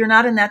that. And if you're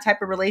not in that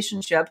type of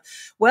relationship,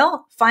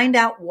 well, find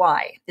out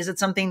why. Is it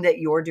something that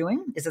you're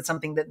doing? Is it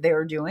something that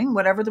they're doing?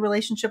 Whatever the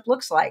relationship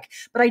looks like.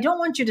 But I don't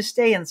want you to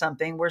stay in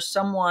something where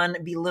someone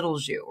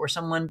belittles you, or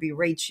someone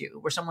berates you,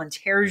 where someone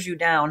tears you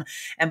down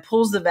and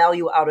pulls the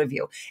value out of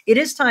you. It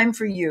is time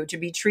for you to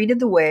be treated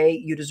the way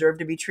you deserve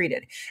to be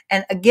treated.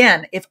 And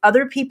again, if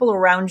other people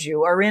around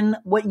you are in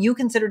what you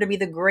consider to be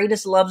the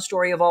greatest love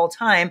story of all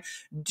time,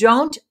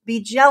 don't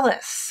be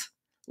jealous.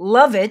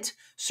 Love it,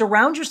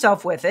 surround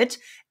yourself with it,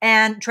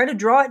 and try to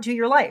draw it to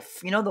your life.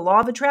 You know, the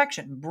law of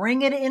attraction,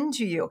 bring it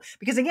into you.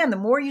 Because again, the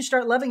more you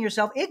start loving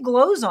yourself, it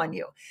glows on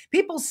you.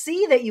 People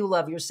see that you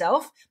love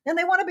yourself and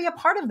they want to be a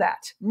part of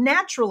that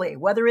naturally,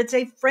 whether it's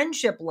a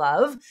friendship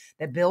love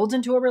that builds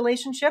into a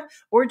relationship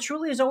or it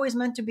truly is always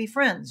meant to be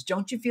friends.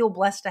 Don't you feel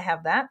blessed to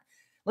have that?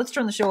 Let's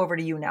turn the show over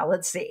to you now.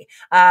 Let's see.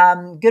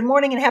 Good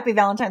morning and happy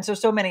Valentine's.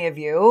 So many of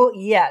you.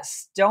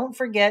 Yes. Don't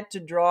forget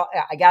to draw.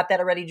 I got that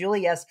already,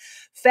 Julie. Yes.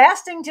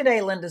 Fasting today,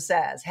 Linda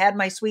says. Had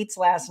my sweets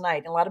last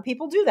night. And a lot of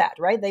people do that,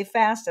 right? They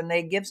fast and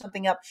they give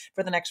something up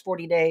for the next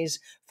 40 days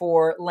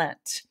for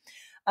Lent.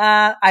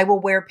 I will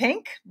wear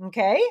pink.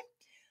 Okay.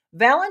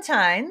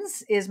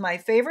 Valentine's is my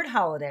favorite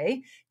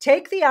holiday.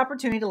 Take the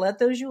opportunity to let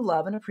those you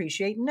love and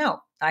appreciate know.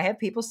 I have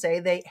people say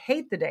they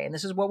hate the day, and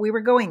this is what we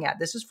were going at.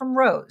 This is from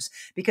Rose,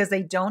 because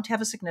they don't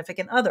have a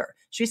significant other.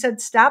 She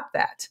said, stop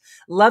that.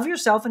 Love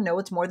yourself and know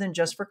it's more than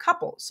just for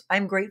couples.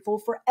 I'm grateful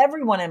for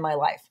everyone in my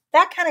life.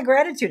 That kind of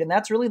gratitude, and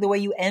that's really the way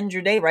you end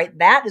your day, right?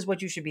 That is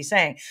what you should be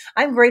saying.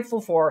 I'm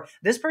grateful for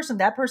this person,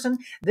 that person,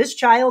 this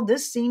child,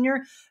 this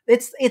senior.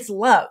 It's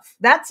love.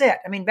 That's it.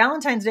 I mean,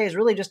 Valentine's Day is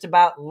really just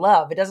about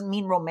love. It doesn't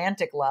mean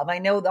romantic love. I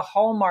know the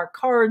Hallmark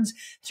cards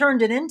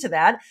turned it into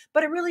that,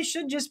 but it really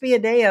should just be a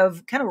day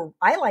of kind of,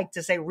 I like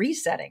to say,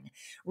 resetting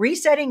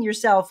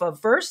yourself,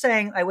 of first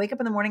saying, I wake up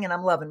in the morning and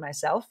I'm loving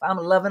myself. I'm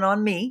loving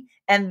on me.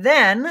 And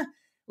then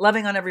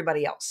loving on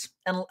everybody else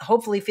and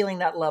hopefully feeling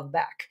that love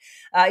back.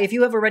 If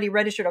you have already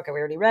registered, okay, we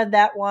already read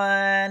that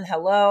one.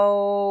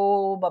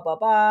 Hello, blah, blah,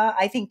 blah.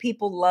 I think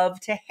people love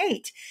to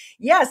hate.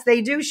 Yes,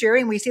 they do, Sherry.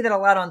 And we see that a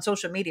lot on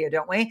social media,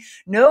 don't we?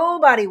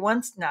 Nobody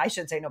wants, no, I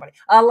shouldn't say nobody.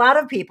 A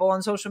lot of people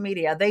on social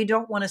media, they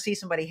don't want to see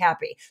somebody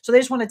happy. So they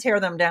just want to tear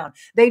them down.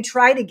 They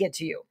try to get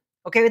to you.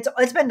 Okay,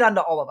 it's been done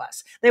to all of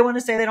us. They want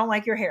to say they don't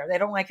like your hair. They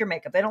don't like your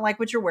makeup. They don't like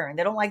what you're wearing.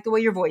 They don't like the way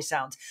your voice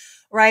sounds,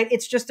 right?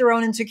 It's just their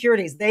own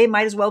insecurities. They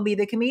might as well be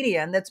the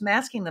comedian that's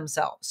masking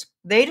themselves.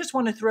 They just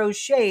want to throw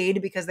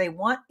shade because they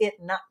want it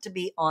not to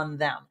be on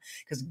them.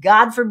 Because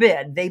God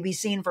forbid they be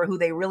seen for who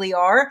they really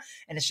are,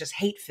 and it's just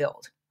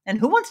hate-filled. And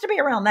who wants to be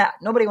around that?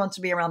 Nobody wants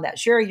to be around that.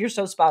 Sherry, you're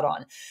so spot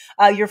on.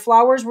 Your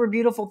flowers were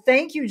beautiful.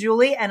 Thank you,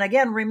 Julie. And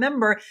again,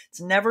 remember,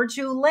 it's never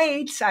too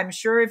late. I'm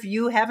sure if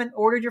you haven't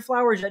ordered your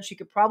flowers yet, she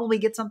could probably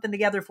get something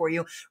together for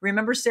you.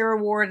 Remember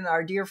Sarah Ward and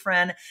our dear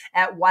friend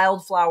at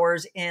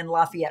Wildflowers in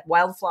Lafayette,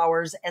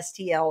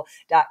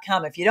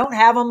 wildflowersstl.com. If you don't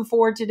have them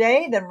for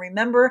today, then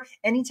remember,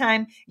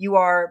 anytime you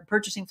are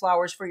purchasing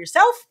flowers for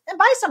yourself, and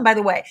buy some, by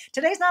the way.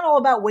 Today's not all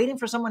about waiting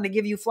for someone to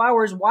give you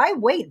flowers. Why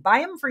wait?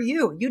 Buy them for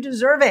you. You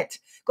deserve it.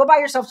 Go buy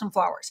yourself some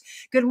flowers.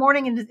 Good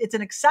morning. And it's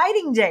an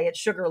exciting day at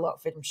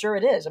SugarLoaf. I'm sure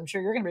it is. I'm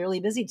sure you're going to be really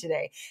busy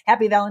today.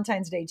 Happy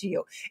Valentine's Day to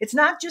you. It's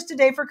not just a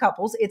day for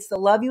couples. It's the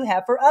love you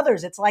have for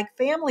others. It's like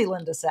family,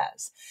 Linda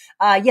says.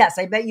 Yes,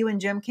 I bet you and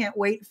Jim can't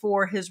wait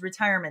for his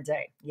retirement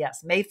day.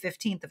 Yes, May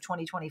 15th of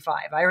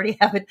 2025. I already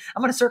have it.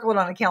 I'm going to circle it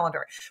on a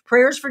calendar.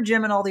 Prayers for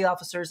Jim and all the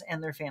officers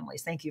and their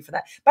families. Thank you for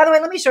that. By the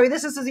way, let me show you.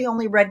 This is the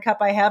only red cup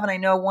I have, and I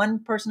know one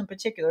person in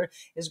particular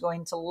is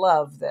going to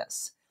love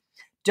this.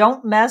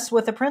 Don't mess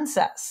with a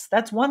princess.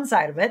 That's one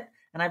side of it.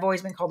 And I've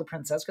always been called a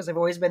princess because I've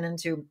always been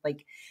into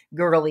like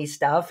girly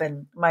stuff.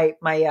 And my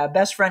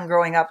best friend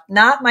growing up,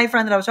 not my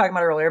friend that I was talking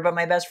about earlier, but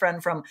my best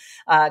friend from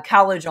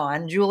college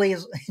on,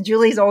 Julie's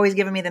always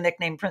given me the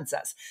nickname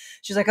Princess.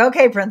 She's like,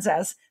 okay,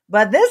 Princess.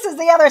 But this is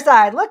the other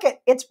side. Look,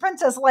 it's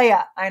Princess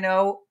Leia. I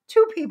know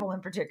two people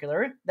in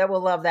particular that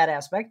will love that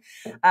aspect.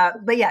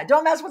 But yeah,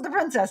 don't mess with the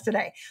princess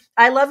today.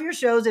 I love your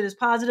shows. It is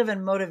positive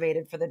and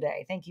motivated for the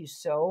day. Thank you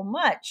so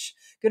much.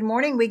 Good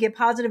morning. We get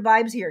positive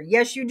vibes here.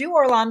 Yes, you do,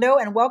 Orlando,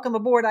 and welcome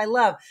aboard. I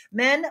love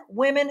men,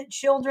 women,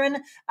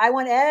 children. I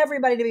want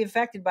everybody to be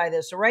affected by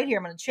this. So right here,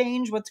 I'm going to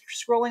change what's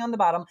scrolling on the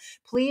bottom.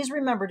 Please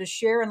remember to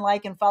share and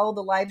like and follow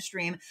the live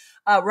stream.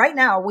 Right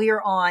now, we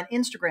are on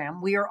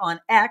Instagram, we are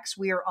on X,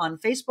 we are on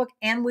Facebook,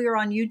 and we are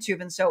on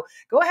YouTube. And so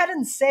go ahead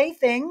and say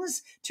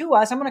things to to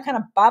us. I'm going to kind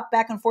of bop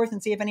back and forth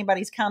and see if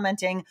anybody's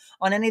commenting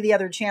on any of the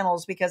other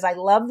channels, because I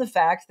love the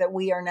fact that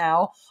we are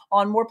now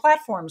on more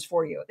platforms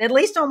for you, at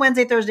least on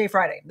Wednesday, Thursday,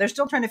 Friday. They're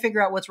still trying to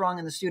figure out what's wrong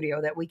in the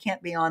studio that we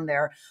can't be on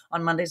there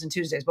on Mondays and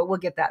Tuesdays, but we'll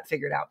get that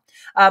figured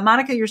out.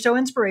 Monica, you're so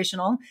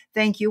inspirational.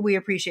 Thank you. We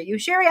appreciate you.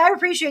 Sherry, I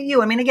appreciate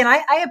you. I mean, again,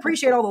 I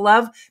appreciate all the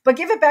love, but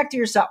give it back to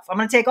yourself. I'm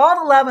going to take all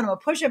the love and I'm going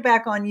to push it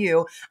back on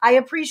you. I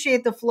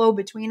appreciate the flow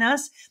between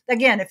us.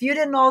 Again, if you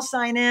didn't all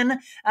sign in,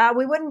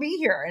 we wouldn't be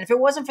here. And if it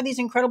wasn't for these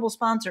incredible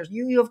sponsors,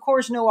 you of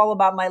course know all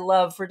about my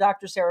love for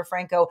Dr. Sarah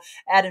Franco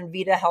at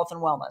Invita Health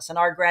and Wellness, and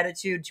our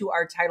gratitude to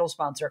our title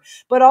sponsor,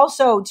 but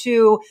also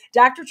to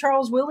Dr.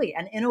 Charles Willie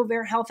and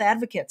Innovair Health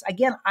Advocates.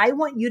 Again, I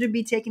want you to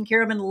be taken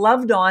care of and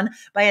loved on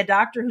by a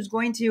doctor who's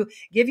going to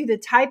give you the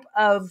type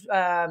of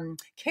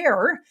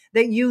care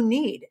that you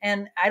need.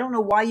 And I don't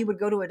know why you would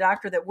go to a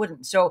doctor that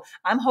wouldn't. So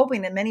I'm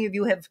hoping that many of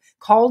you have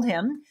called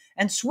him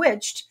and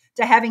switched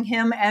to having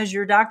him as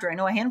your doctor. I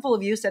know a handful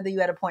of you said that you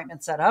had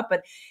appointments set up,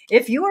 but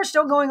if you are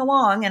still going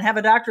along and have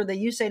a doctor that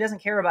you say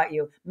doesn't care about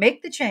you,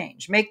 make the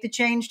change. Make the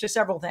change to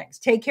several things.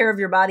 Take care of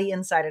your body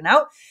inside and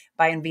out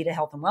by Invita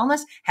Health and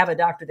Wellness. Have a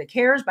doctor that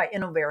cares by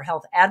Innovair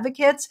Health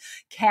Advocates.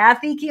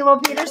 Kathy Kilo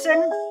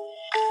Peterson,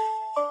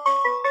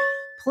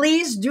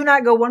 please do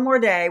not go one more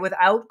day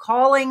without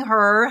calling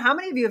her. How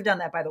many of you have done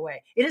that, by the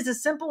way? It is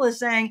as simple as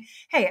saying,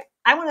 hey,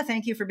 I want to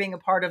thank you for being a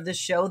part of this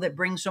show that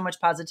brings so much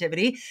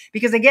positivity.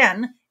 Because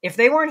again, if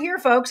they weren't here,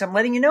 folks, I'm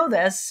letting you know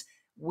this,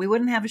 we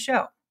wouldn't have a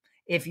show.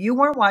 If you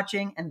weren't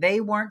watching and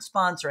they weren't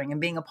sponsoring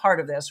and being a part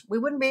of this, we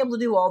wouldn't be able to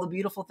do all the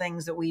beautiful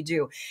things that we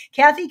do.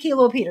 Kathy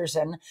Kilo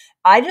Peterson,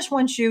 I just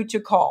want you to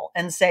call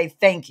and say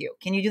thank you.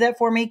 Can you do that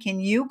for me? Can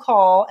you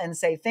call and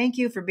say thank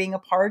you for being a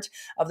part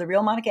of the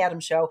Real Monica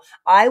Adams Show?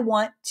 I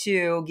want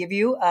to give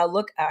you a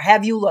look,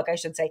 have you look, I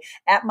should say,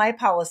 at my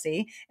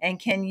policy. And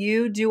can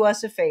you do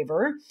us a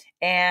favor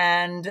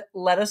and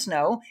let us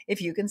know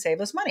if you can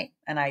save us money?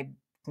 And I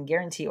can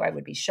guarantee you I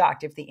would be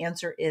shocked if the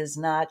answer is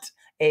not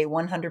a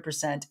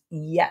 100%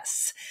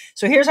 yes.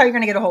 So here's how you're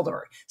going to get a hold of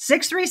her.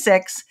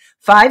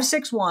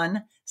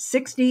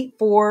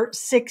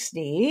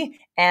 636-561-6460.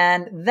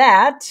 And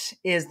that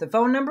is the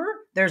phone number.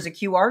 There's a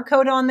QR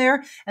code on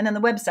there. And then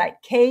the website,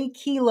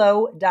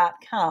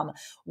 kkilo.com.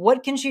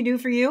 What can she do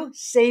for you?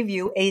 Save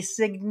you a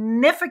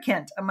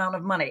significant amount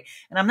of money.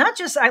 And I'm not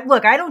just,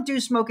 look, I don't do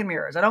smoke and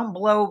mirrors. I don't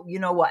blow, you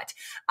know what.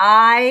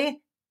 I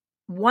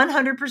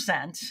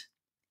 100%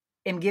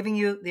 am giving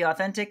you the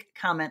authentic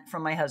comment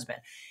from my husband.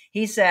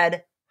 He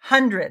said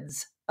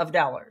hundreds of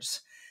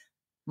dollars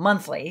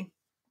monthly,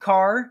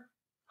 car,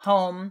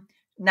 home.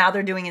 Now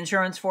they're doing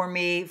insurance for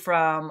me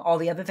from all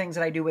the other things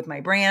that I do with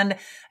my brand.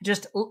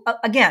 Just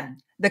again,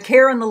 the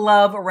care and the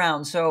love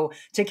around. So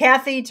to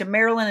Kathy, to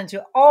Marilyn, and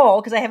to all,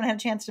 because I haven't had a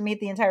chance to meet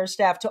the entire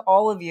staff, to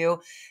all of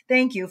you,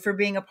 thank you for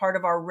being a part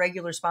of our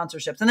regular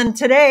sponsorships. And then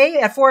today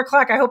at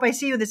 4:00, I hope I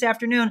see you this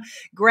afternoon.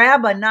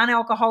 Grab a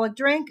non-alcoholic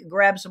drink,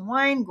 grab some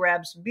wine,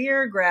 grab some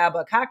beer, grab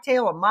a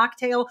cocktail, a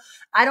mocktail.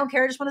 I don't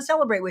care. I just want to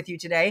celebrate with you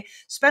today.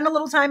 Spend a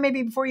little time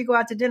maybe before you go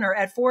out to dinner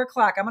at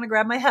 4:00. I'm going to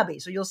grab my hubby.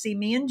 So you'll see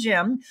me and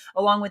Jim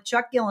along with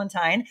Chuck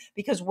Gillentine,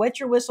 because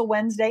Wet Your Whistle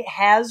Wednesday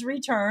has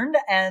returned,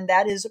 and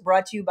that is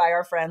brought to you by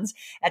our friends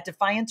at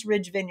Defiance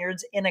Ridge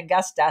Vineyards in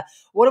Augusta.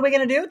 What are we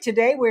going to do?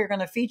 Today, we're going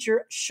to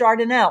feature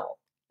Chardonnay.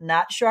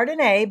 Not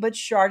Chardonnay, but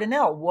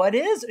Chardonnay. What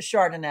is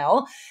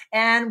Chardonnay?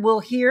 And we'll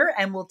hear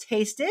and we'll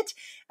taste it.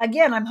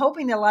 Again, I'm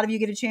hoping that a lot of you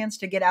get a chance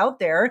to get out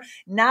there,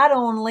 not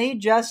only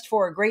just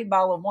for a great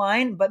bottle of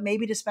wine, but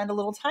maybe to spend a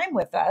little time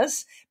with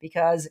us,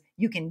 because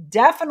you can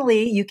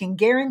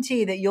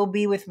guarantee that you'll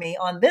be with me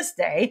on this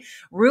day.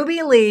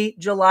 Ruby Lee,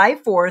 July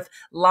 4th,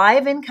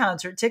 live in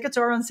concert. Tickets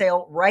are on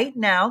sale right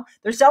now.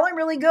 They're selling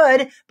really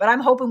good, but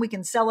I'm hoping we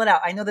can sell it out.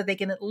 I know that they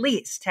can at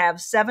least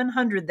have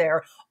 700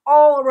 there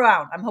all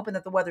around. I'm hoping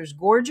that the weather's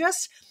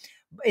gorgeous.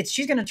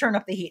 She's going to turn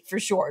up the heat for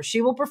sure.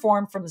 She will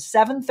perform from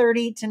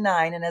 7:30 to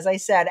 9. And as I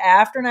said,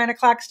 after 9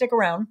 o'clock, stick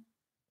around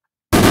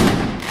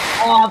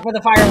for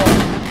the fireworks.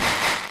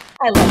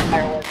 I love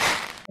fireworks.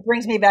 It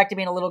brings me back to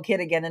being a little kid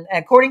again. And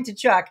according to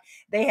Chuck,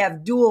 they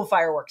have dual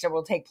fireworks that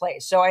will take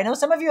place. So I know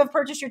some of you have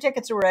purchased your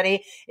tickets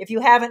already. If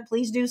you haven't,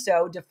 please do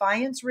so.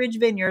 Defiance Ridge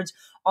Vineyards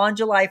on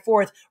July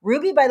 4th.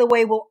 Ruby, by the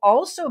way, will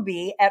also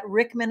be at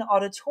Rickman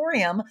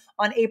Auditorium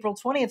on April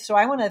 20th. So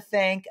I want to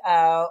thank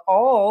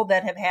all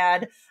that have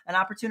had an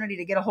opportunity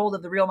to get a hold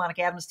of the Real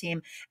Monica Adams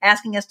team,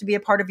 asking us to be a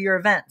part of your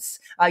events.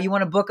 You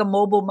want to book a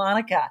mobile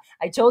Monica.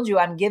 I told you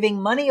I'm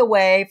giving money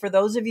away for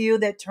those of you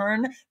that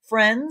turn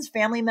friends,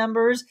 family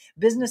members,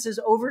 businesses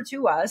over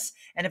to us.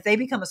 And if they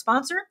become a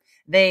sponsor,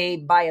 They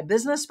buy a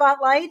business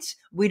spotlight.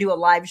 We do a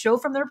live show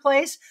from their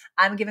place.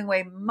 I'm giving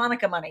away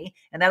Monica money,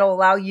 and that'll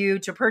allow you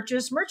to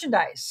purchase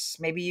merchandise.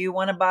 Maybe you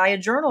want to buy a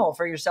journal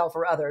for yourself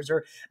or others,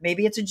 or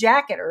maybe it's a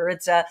jacket, or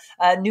it's a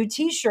new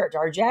t-shirt.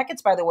 Our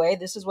jackets, by the way,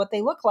 this is what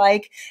they look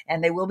like,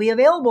 and they will be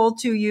available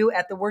to you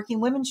at the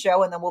Working Women's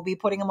Show, and then we'll be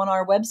putting them on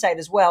our website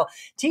as well.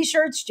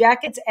 T-shirts,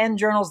 jackets, and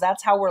journals.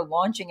 That's how we're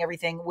launching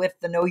everything with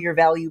the Know Your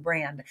Value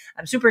brand.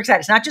 I'm super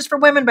excited. It's not just for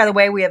women, by the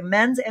way. We have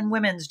men's and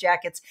women's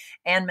jackets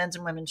and men's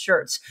and women's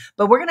shirts.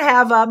 But we're going to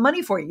have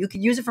money for you. You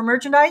can use it for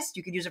merchandise.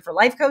 You could use it for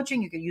life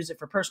coaching. You could use it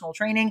for personal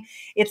training.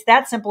 It's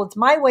that simple. It's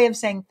my way of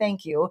saying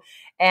thank you.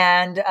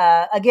 And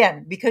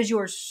again, because you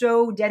are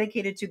so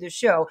dedicated to the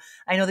show,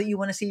 I know that you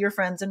want to see your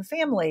friends and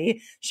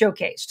family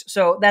showcased.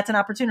 So that's an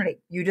opportunity.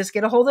 You just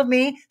get a hold of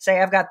me,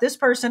 say, I've got this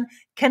person,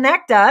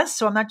 connect us.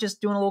 So I'm not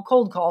just doing a little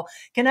cold call,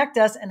 connect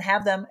us and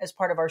have them as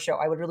part of our show.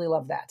 I would really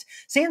love that.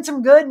 Seeing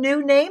some good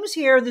new names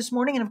here this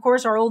morning. And of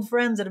course, our old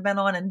friends that have been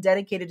on and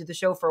dedicated to the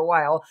show for a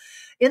while.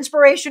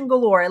 Inspiration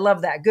galore. I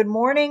love that. Good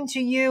morning to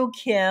you,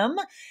 Kim.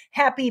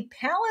 Happy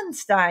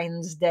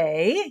Palentine's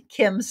Day,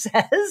 Kim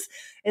says.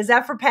 Is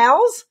that for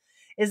pals?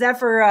 Is that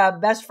for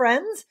best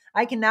friends?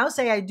 I can now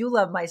say I do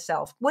love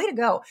myself. Way to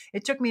go.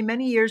 It took me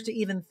many years to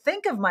even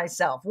think of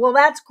myself. Well,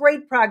 that's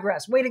great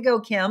progress. Way to go,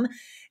 Kim.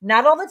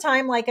 Not all the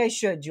time like I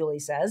should, Julie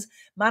says.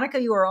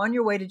 Monica, you are on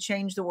your way to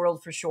change the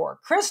world for sure.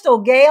 Crystal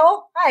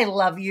Gale, I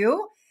love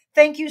you.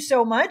 Thank you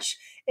so much.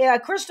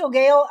 Crystal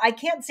Gale, I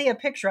can't see a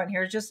picture on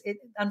here.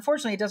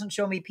 Unfortunately, it doesn't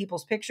show me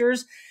people's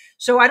pictures.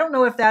 So I don't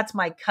know if that's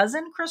my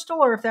cousin, Crystal,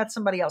 or if that's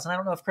somebody else. And I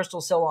don't know if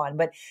Crystal's still on.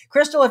 But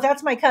Crystal, if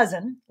that's my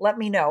cousin, let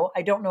me know.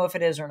 I don't know if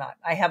it is or not.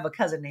 I have a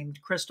cousin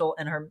named Crystal,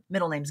 and her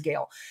middle name's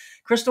Gail.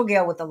 Crystal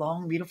Gale with the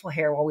long, beautiful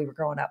hair while we were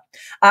growing up.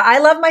 I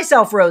love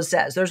myself, Rose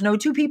says. There's no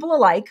two people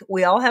alike.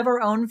 We all have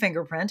our own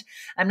fingerprint.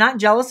 I'm not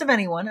jealous of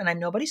anyone, and I'm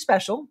nobody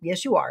special.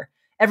 Yes, you are.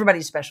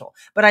 Everybody's special.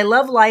 But I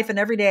love life, and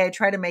every day I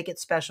try to make it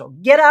special.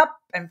 Get up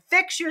and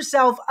fix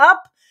yourself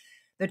up.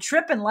 The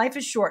trip in life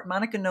is short.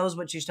 Monica knows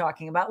what she's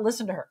talking about.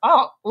 Listen to her.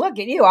 Oh, look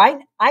at you.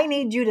 I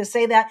need you to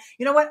say that.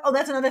 You know what? Oh,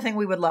 that's another thing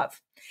we would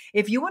love.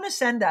 If you want to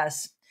send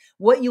us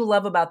what you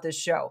love about this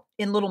show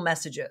in little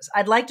messages,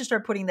 I'd like to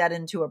start putting that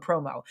into a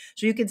promo.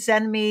 So you could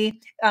send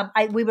me,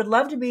 we would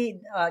love to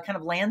be kind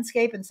of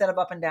landscape instead of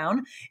up and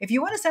down. If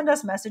you want to send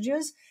us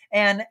messages,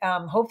 and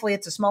hopefully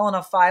it's a small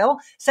enough file,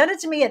 send it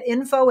to me at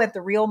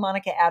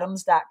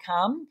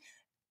info@TheRealMonicaAdams.com.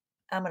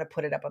 I'm going to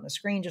put it up on the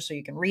screen just so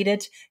you can read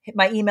it. Hit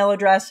my email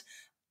address.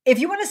 If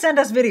you want to send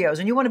us videos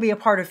and you want to be a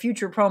part of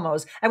future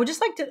promos, I would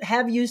just like to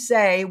have you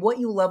say what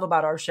you love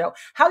about our show,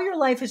 how your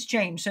life has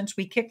changed since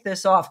we kicked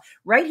this off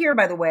right here,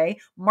 by the way,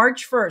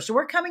 March 1st. So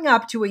we're coming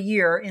up to a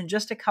year in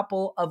just a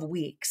couple of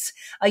weeks,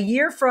 a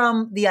year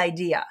from the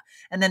idea.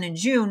 And then in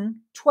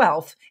June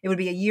 12th, it would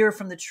be a year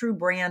from the true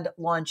brand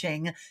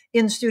launching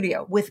in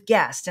studio with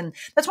guests. And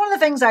that's one of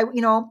the things I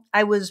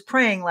was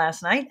praying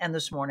last night and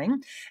this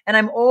morning, and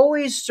I'm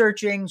always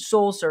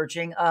soul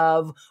searching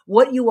of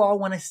what you all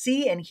want to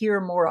see and hear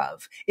more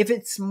of. If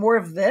it's more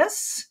of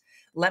this,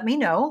 let me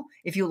know.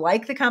 If you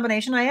like the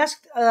combination, I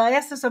ask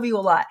this of you a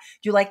lot.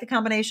 Do you like the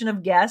combination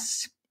of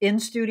guests in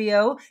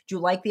studio? Do you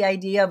like the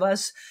idea of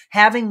us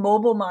having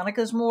mobile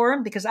Monicas more?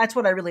 Because that's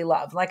what I really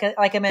love. Like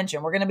I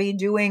mentioned, we're going to be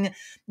doing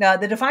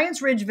the Defiance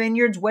Ridge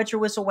Vineyards Wet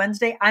Your Whistle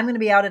Wednesday. I'm going to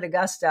be out at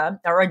Defiance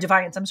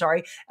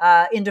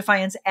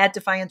at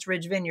Defiance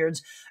Ridge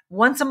Vineyards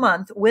once a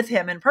month with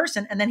him in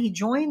person. And then he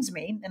joins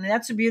me. And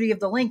that's the beauty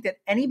of the link, that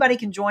anybody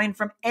can join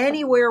from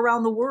anywhere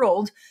around the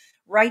world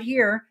right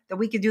here, that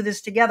we could do this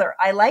together.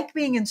 I like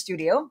being in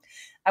studio.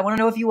 I want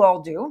to know if you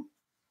all do.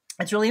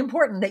 It's really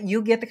important that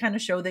you get the kind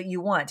of show that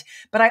you want.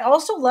 But I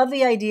also love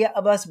the idea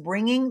of us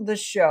bringing the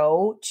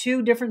show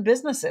to different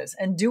businesses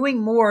and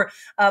doing more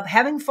of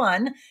having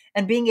fun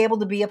and being able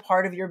to be a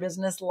part of your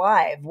business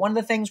live. One of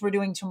the things we're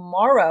doing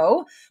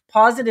tomorrow,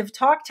 Positive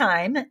Talk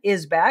Time,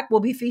 is back. We'll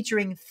be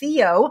featuring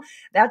Theo.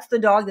 That's the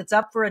dog that's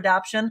up for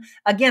adoption.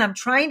 Again, I'm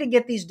trying to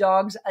get these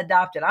dogs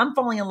adopted. I'm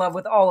falling in love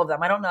with all of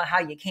them. I don't know how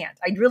you can't.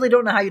 I really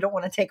don't know how you don't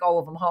want to take all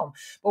of them home.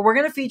 But we're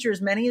going to feature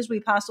as many as we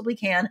possibly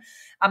can.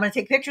 I'm going to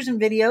take pictures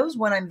and videos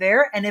when I'm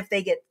there. And if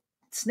they get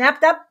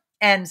snapped up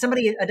and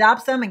somebody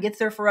adopts them and gets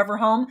their forever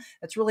home,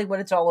 that's really what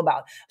it's all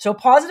about. So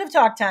Positive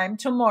Talk Time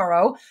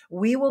tomorrow.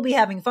 We will be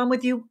having fun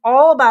with you,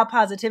 all about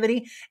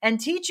positivity, and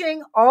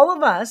teaching all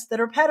of us that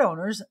are pet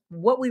owners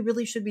what we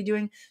really should be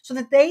doing so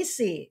that they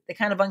see the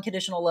kind of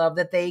unconditional love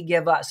that they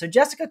give us. So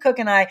Jessica Cook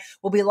and I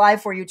will be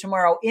live for you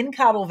tomorrow in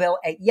Cottleville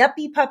at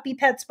Yuppie Puppy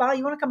Pet Spa.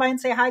 You want to come by and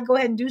say hi? Go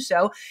ahead and do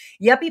so.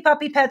 Yuppie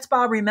Puppy Pet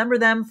Spa. Remember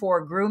them for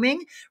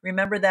grooming.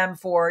 Remember them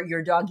for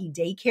your doggy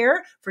daycare,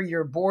 for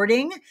your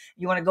boarding.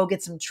 You want to go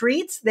get some treats.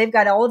 They've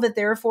got all of it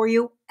there for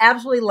you.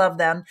 absolutely love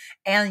them.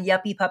 And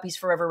Yuppie Puppies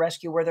Forever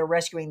Rescue, where they're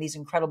rescuing these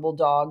incredible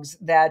dogs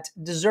that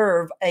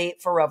deserve a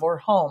forever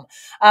home.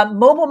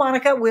 Mobile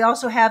Monica, we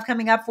also have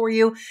coming up for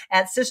you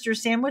at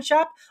Sister's Sandwich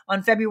Shop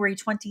on February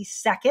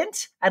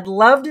 22nd. I'd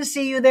love to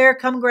see you there.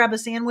 Come grab a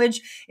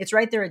sandwich. It's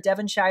right there at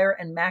Devonshire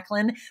and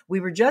Macklin. We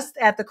were just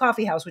at the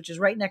coffee house, which is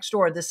right next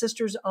door. The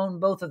sisters own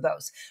both of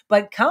those.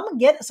 But come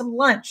get some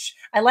lunch.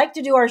 I like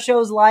to do our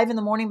shows live in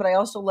the morning, but I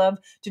also love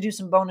to do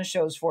some bonus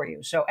shows for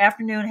you. So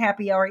afternoon,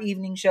 happy hour,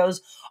 evening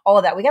shows, all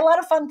of that. We got a lot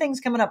of fun things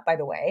coming up, by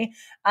the way.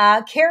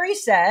 Carrie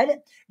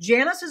said,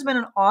 Janice has been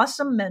an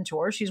awesome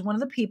mentor. She's one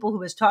of the people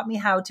who has taught me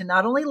how to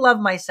not only love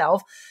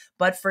myself,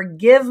 but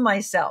forgive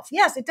myself.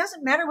 Yes, it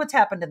doesn't matter what's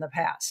happened in the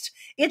past.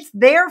 It's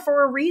there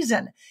for a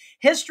reason.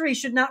 History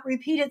should not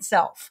repeat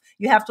itself.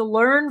 You have to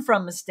learn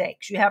from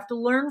mistakes. You have to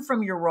learn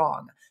from your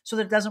wrong so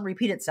that it doesn't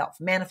repeat itself,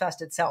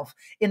 manifest itself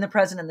in the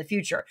present and the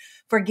future.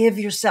 Forgive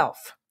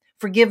yourself.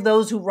 Forgive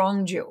those who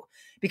wronged you,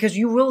 because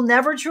you will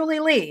never truly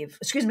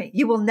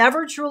you will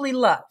never truly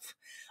love.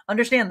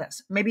 Understand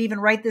this. Maybe even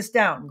write this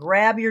down.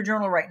 Grab your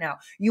journal right now.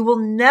 You will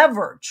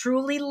never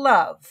truly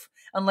love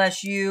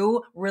unless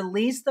you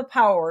release the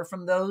power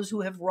from those who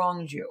have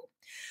wronged you,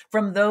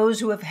 from those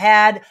who have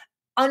had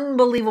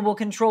unbelievable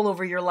control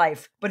over your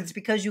life, but it's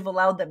because you've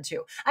allowed them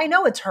to. I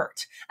know it's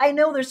hurt. I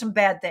know there's some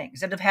bad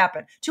things that have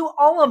happened to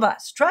all of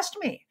us. Trust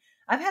me.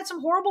 I've had some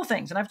horrible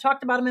things, and I've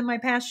talked about them in my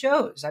past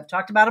shows. I've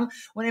talked about them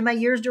in my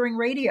years during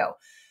radio.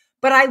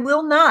 But I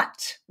will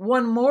not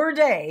one more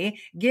day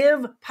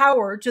give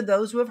power to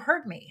those who have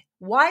hurt me.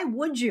 Why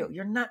would you?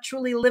 You're not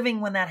truly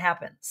living when that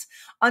happens.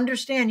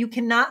 Understand, you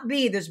cannot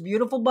be this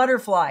beautiful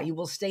butterfly. You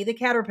will stay the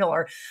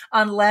caterpillar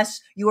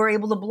unless you are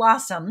able to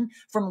blossom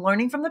from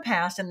learning from the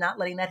past and not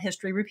letting that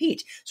history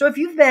repeat. So if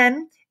you've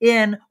been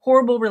in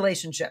horrible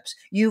relationships,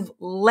 you've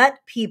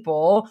let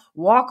people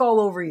walk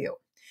all over you,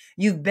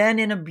 you've been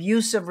in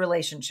abusive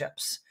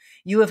relationships,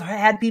 you have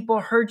had people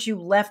hurt you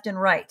left and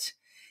right,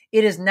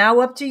 it is now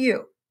up to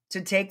you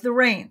to take the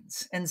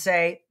reins and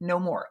say, no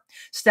more.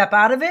 Step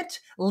out of it,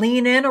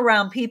 lean in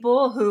around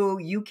people who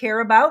you care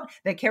about,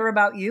 that care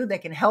about you,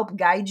 that can help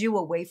guide you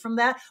away from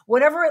that,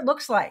 whatever it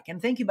looks like.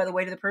 And thank you, by the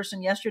way, to the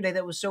person yesterday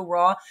that was so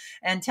raw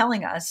and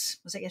telling us,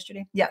 was it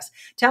yesterday? Yes.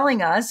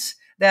 Telling us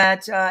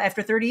that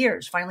after 30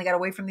 years, finally got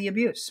away from the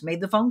abuse,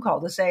 made the phone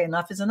call to say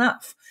enough is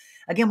enough.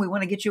 Again, we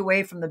want to get you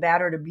away from the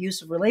battered,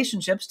 abusive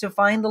relationships to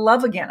find the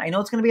love again. I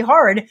know it's going to be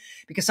hard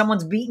because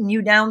someone's beaten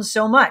you down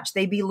so much.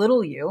 They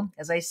belittle you.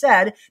 As I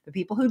said, the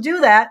people who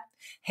do that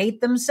hate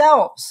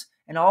themselves,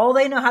 and all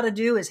they know how to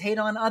do is hate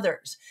on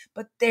others.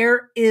 But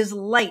there is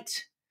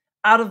light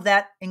out of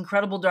that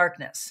incredible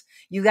darkness.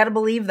 You got to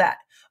believe that.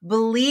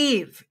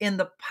 Believe in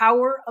the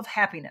power of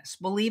happiness.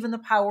 Believe in the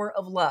power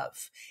of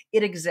love.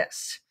 It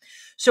exists.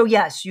 So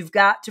yes, you've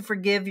got to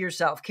forgive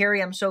yourself.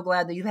 Carrie, I'm so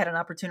glad that you've had an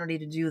opportunity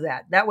to do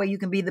that. That way you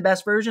can be the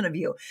best version of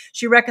you.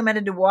 She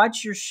recommended to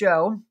watch your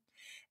show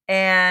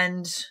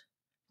and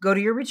go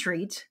to your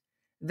retreat.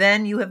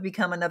 Then you have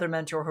become another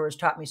mentor who has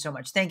taught me so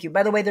much. Thank you.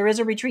 By the way, there is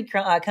a retreat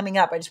coming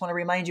up. I just want to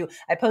remind you,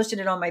 I posted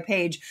it on my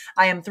page.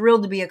 I am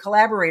thrilled to be a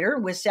collaborator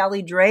with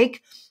Sally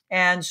Drake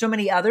and so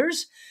many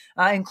others,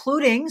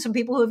 including some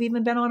people who have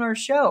even been on our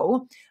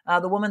show.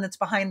 The woman that's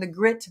behind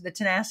the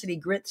Tenacity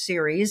Grit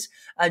series,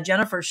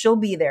 Jennifer, she'll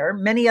be there.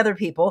 Many other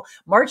people.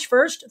 March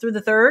 1st through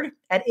the 3rd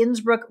at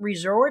Innsbruck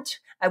Resort.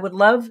 I would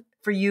love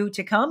for you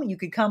to come. You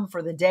could come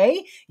for the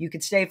day. You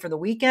could stay for the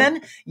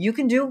weekend. You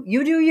do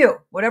you,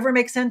 whatever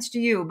makes sense to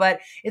you. But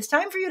it's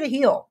time for you to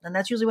heal. And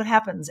that's usually what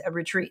happens at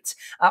retreats.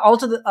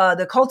 Also,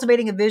 the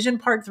Cultivating a Vision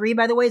Part 3,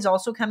 by the way, is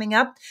also coming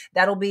up.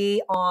 That'll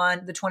be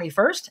on the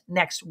 21st,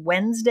 next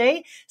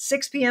Wednesday,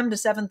 6 p.m. to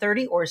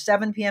 7:30 or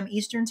 7 p.m.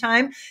 Eastern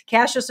Time.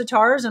 Kasia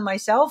Satars and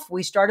myself,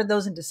 we started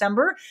those in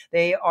December.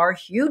 They are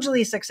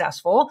hugely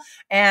successful.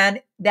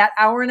 And that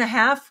hour and a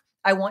half,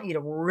 I want you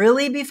to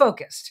really be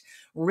focused.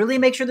 Really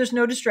make sure there's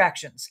no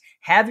distractions.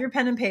 Have your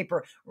pen and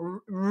paper.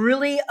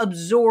 Really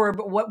absorb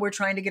what we're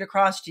trying to get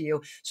across to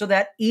you so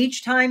that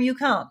each time you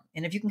come,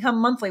 and if you can come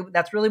monthly,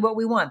 that's really what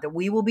we want, that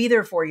we will be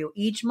there for you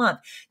each month.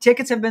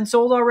 Tickets have been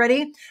sold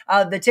already.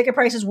 The ticket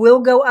prices will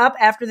go up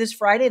after this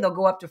Friday. They'll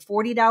go up to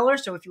 $40.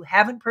 So if you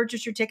haven't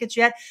purchased your tickets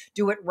yet,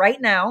 do it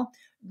right now.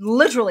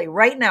 Literally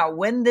right now,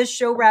 when this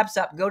show wraps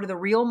up, go to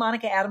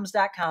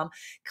TheRealMonicaAdams.com,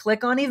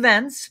 click on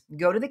events,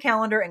 go to the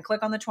calendar and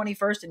click on the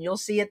 21st and you'll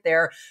see it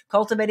there.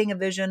 Cultivating a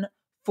Vision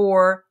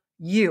for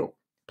You.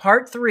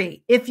 Part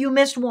 3. If you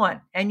missed 1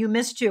 and you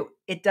missed 2,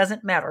 it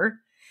doesn't matter.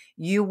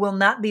 You will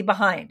not be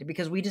behind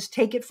because we just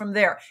take it from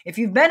there. If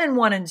you've been in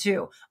 1 and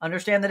 2,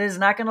 understand that it is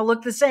not going to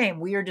look the same.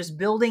 We are just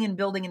building and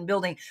building and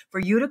building for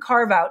you to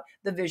carve out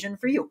the vision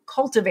for you.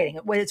 Cultivating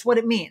it. It's what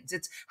it means.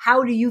 It's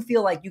how do you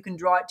feel like you can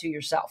draw it to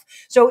yourself.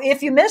 So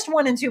if you missed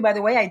 1 and 2, by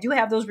the way, I do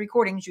have those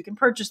recordings. You can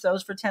purchase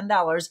those for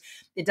 $10.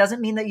 It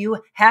doesn't mean that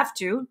you have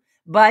to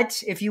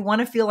But if you want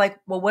to feel like,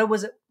 well, what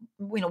was it?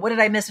 What did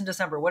I miss in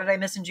December? What did I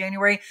miss in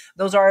January?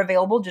 Those are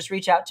available. Just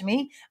reach out to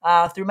me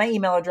through my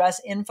email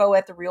address,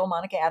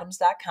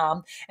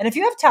 info@TheRealMonicaAdams.com. And if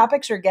you have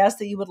topics or guests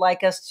that you would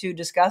like us to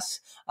discuss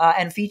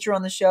and feature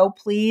on the show,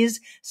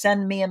 please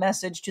send me a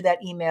message to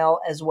that email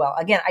as well.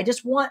 Again, I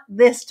just want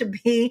this to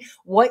be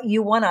what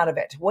you want out of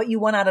it, what you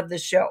want out of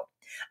this show.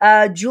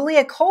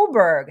 Julia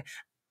Kohlberg.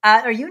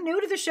 Are you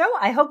new to the show?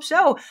 I hope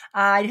so.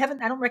 I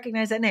don't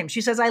recognize that name. She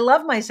says, I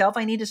love myself.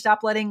 I need to stop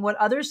letting what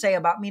others say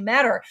about me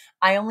matter.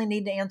 I only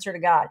need to answer to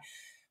God.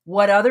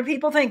 What other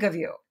people think of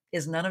you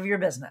is none of your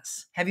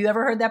business. Have you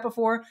ever heard that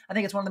before? I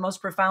think it's one of the most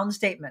profound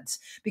statements,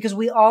 because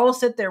we all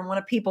sit there and want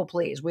to people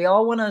please. We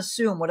all want to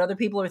assume what other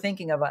people are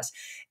thinking of us.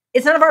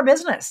 It's none of our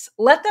business.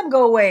 Let them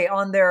go away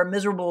on their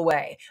miserable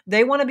way.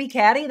 They want to be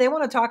catty. They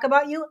want to talk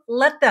about you.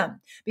 Let them,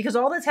 because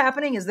all that's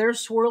happening is they're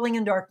swirling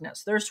in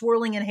darkness. They're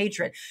swirling in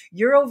hatred.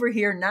 You're over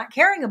here not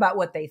caring about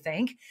what they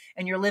think,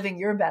 and you're living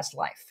your best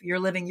life. You're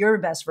living your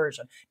best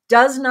version.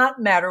 Does not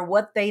matter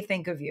what they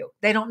think of you.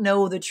 They don't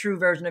know the true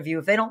version of you.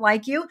 If they don't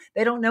like you,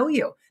 they don't know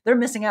you. They're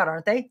missing out,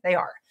 aren't they? They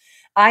are.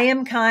 I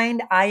am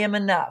kind. I am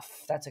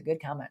enough. That's a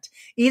good comment.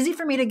 Easy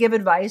for me to give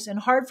advice and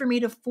hard for me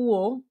to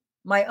fool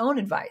my own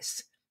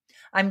advice.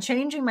 I'm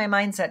changing my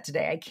mindset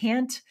today.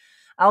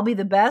 I'll be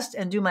the best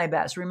and do my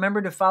best.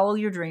 Remember to follow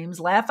your dreams,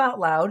 laugh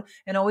out loud,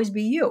 and always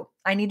be you.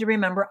 I need to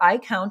remember I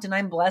count and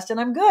I'm blessed and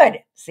I'm good.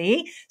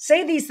 See?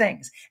 Say these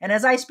things. And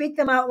as I speak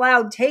them out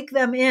loud, take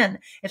them in.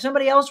 If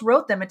somebody else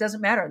wrote them, it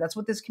doesn't matter. That's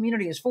what this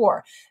community is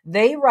for.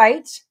 They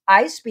write,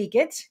 I speak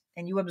it,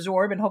 and you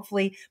absorb and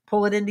hopefully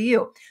pull it into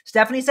you.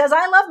 Stephanie says,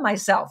 I love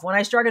myself. When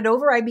I started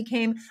over, I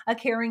became a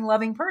caring,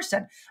 loving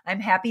person.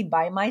 I'm happy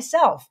by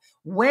myself.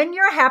 When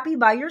you're happy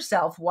by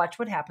yourself, watch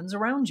what happens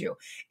around you.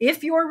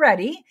 If you're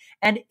ready,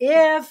 and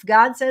if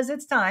God says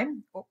it's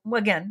time,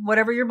 again,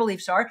 whatever your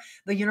beliefs are,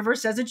 the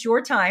universe says it's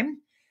your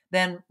time,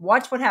 then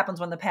watch what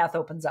happens when the path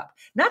opens up.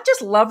 Not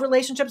just love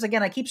relationships.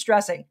 Again, I keep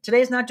stressing,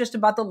 today is not just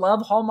about the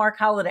love Hallmark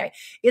holiday.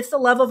 It's the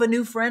love of a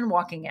new friend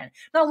walking in.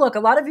 Now, look,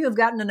 a lot of you have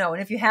gotten to know,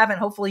 and if you haven't,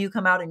 hopefully you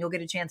come out and you'll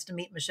get a chance to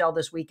meet Michelle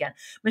this weekend.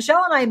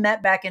 Michelle and I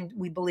met back in,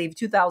 we believe,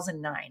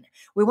 2009.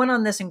 We went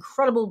on this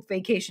incredible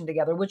vacation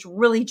together, which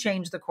really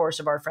changed the course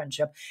of our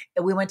friendship.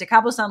 We went to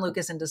Cabo San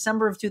Lucas in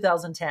December of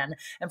 2010.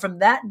 And from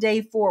that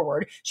day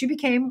forward, she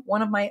became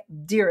one of my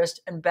dearest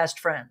and best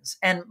friends.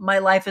 And my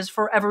life has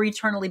forever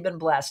eternally been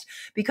blessed,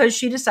 because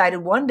she decided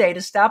one day to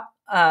stop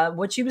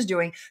what she was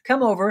doing,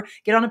 come over,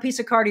 get on a piece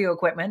of cardio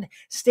equipment,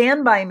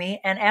 stand by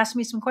me, and ask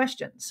me some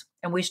questions.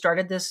 And we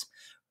started this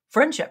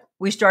friendship.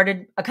 We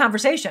started a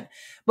conversation.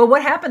 But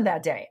what happened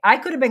that day? I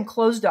could have been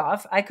closed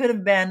off. I could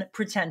have been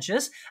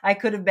pretentious. I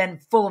could have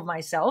been full of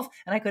myself.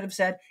 And I could have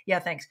said, yeah,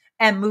 thanks,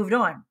 and moved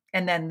on.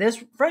 And then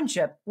this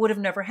friendship would have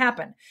never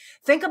happened.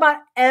 Think about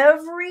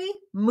every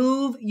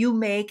move you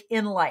make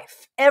in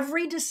life,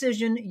 every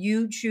decision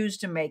you choose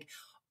to make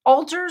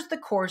alters the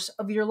course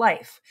of your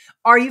life.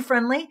 Are you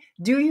friendly?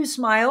 Do you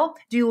smile?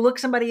 Do you look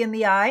somebody in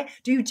the eye?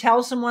 Do you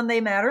tell someone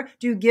they matter?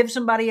 Do you give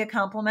somebody a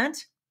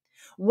compliment?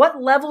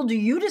 What level do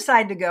you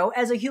decide to go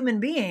as a human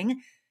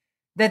being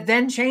that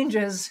then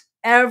changes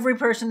every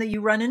person that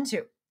you run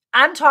into?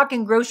 I'm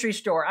talking grocery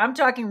store. I'm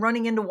talking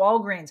running into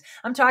Walgreens.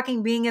 I'm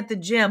talking being at the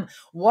gym,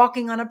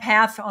 walking on a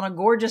path on a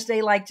gorgeous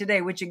day like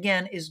today, which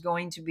again is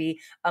going to be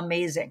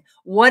amazing.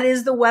 What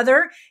is the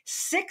weather?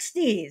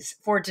 60s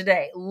for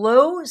today,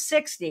 low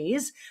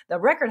 60s. The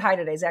record high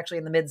today is actually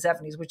in the mid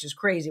 70s, which is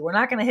crazy. We're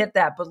not going to hit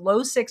that, but low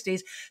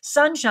 60s,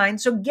 sunshine.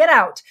 So get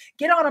out,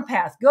 get on a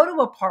path, go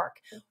to a park.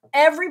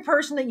 Every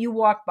person that you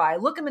walk by,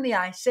 look them in the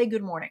eye, say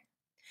good morning.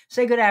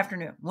 Say good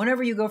afternoon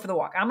whenever you go for the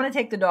walk. I'm going to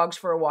take the dogs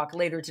for a walk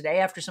later today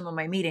after some of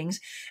my meetings.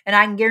 And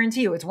I can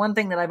guarantee you it's one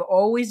thing that I've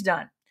always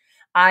done.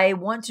 I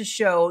want to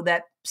show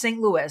that St.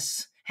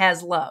 Louis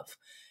has love.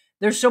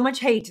 There's so much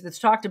hate that's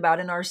talked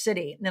about in our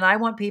city. And I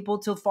want people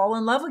to fall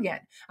in love again.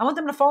 I want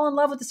them to fall in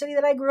love with the city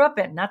that I grew up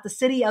in. Not the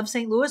city of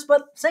St. Louis,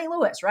 but St.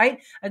 Louis, right?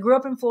 I grew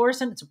up in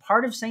Florissant. It's a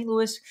part of St.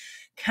 Louis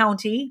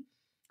County.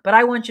 But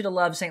I want you to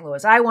love St.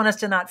 Louis. I want us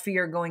to not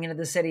fear going into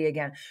the city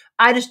again.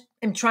 I just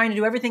am trying to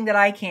do everything that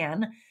I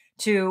can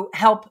to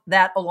help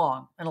that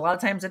along. And a lot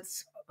of times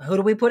it's, who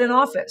do we put in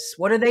office?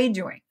 What are they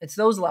doing? It's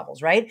those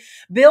levels, right?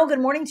 Bill, good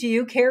morning to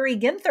you. Carrie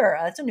Ginther,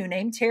 that's a new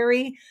name.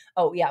 Terry,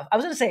 oh yeah, I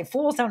was going to say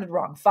fool sounded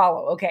wrong.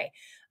 Follow, okay.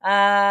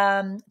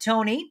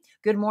 Tony,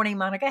 good morning,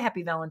 Monica.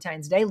 Happy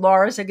Valentine's Day.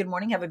 Laura said good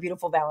morning. Have a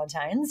beautiful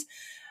Valentine's.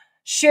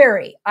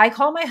 Sherry, I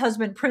call my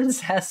husband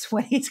Princess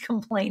when he's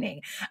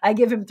complaining. I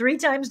give him 3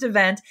 times to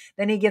vent,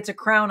 then he gets a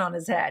crown on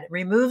his head.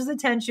 Removes the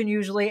tension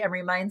usually and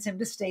reminds him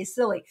to stay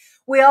silly.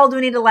 We all do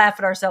need to laugh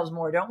at ourselves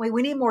more, don't we?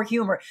 We need more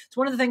humor. It's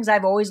one of the things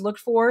I've always looked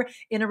for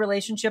in a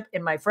relationship,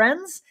 in my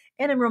friends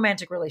and in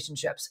romantic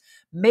relationships.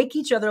 Make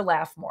each other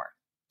laugh more.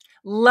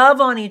 Love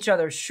on each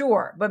other,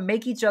 sure, but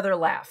make each other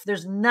laugh.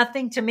 There's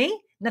nothing to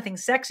me, nothing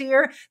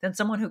sexier than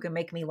someone who can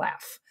make me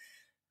laugh.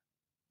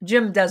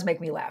 Jim does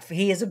make me laugh.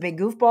 He is a big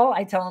goofball.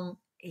 I tell him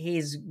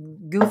he's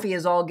goofy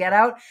as all get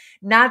out.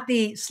 Not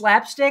the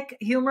slapstick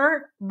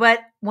humor, but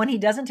when he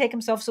doesn't take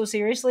himself so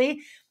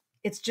seriously,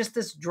 it's just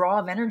this draw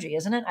of energy,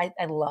 isn't it?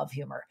 I love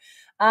humor.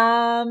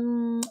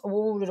 Morning.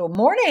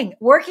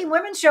 Working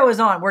Women's Show is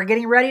on. We're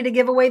getting ready to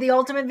give away the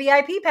ultimate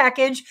VIP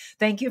package.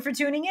 Thank you for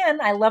tuning in.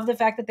 I love the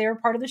fact that they are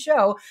part of the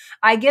show.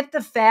 I get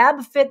the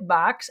Fab Fit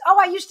box. Oh,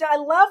 I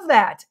love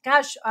that.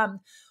 Gosh,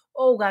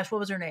 what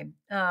was her name?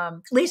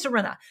 Lisa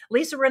Rinna.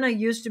 Lisa Rinna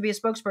used to be a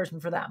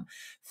spokesperson for them.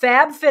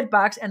 Fab Fit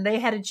box, and they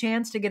had a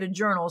chance to get a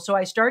journal. So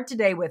I start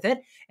today with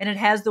it, and it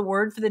has the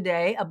word for the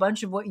day, a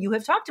bunch of what you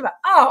have talked about.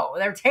 Oh,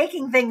 they're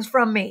taking things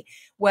from me.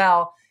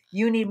 Well,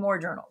 you need more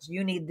journals.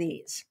 You need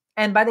these.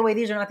 And by the way,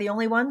 these are not the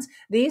only ones.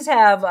 These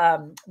have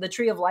the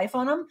Tree of Life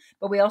on them,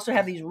 but we also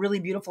have these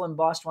really beautiful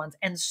embossed ones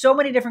and so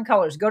many different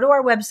colors. Go to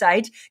our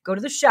website, go to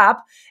the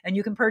shop, and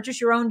you can purchase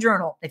your own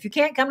journal. If you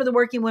can't come to the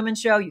Working Women's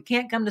Show, you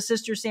can't come to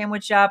Sister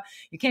Sandwich Shop,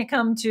 you can't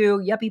come to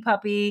Yuppie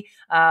Puppy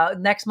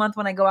next month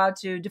when I go out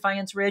to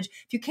Defiance Ridge.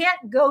 If you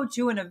can't go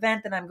to an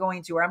event that I'm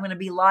going to, or I'm going to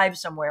be live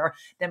somewhere,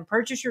 then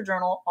purchase your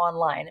journal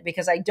online,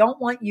 because I don't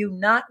want you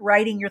not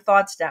writing your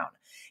thoughts down.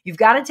 You've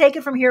got to take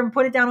it from here and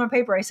put it down on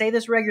paper. I say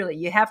this regularly.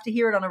 You have to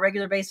hear it on a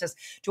regular basis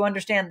to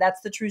understand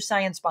that's the true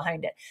science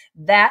behind it.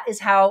 That is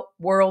how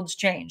worlds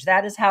change.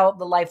 That is how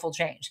the life will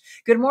change.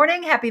 Good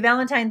morning. Happy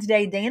Valentine's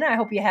Day, Dana. I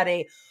hope you had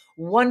a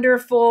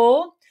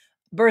wonderful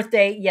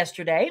birthday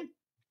yesterday.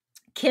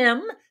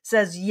 Kim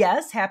says,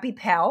 yes, happy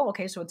pal.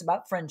 Okay, so it's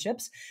about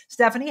friendships.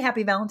 Stephanie,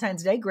 happy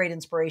Valentine's Day. Great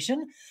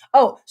inspiration.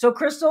 Oh, so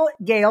Crystal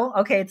Gale.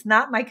 Okay, it's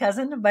not my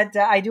cousin, but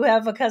I do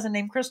have a cousin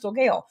named Crystal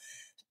Gale.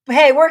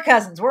 Hey, we're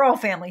cousins. We're all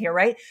family here,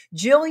 right?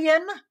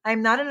 Jillian,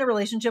 I'm not in a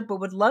relationship, but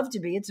would love to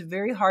be. It's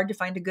very hard to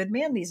find a good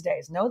man these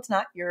days. No, it's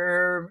not.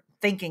 You're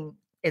thinking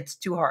it's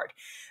too hard.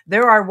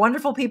 There are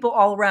wonderful people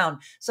all around.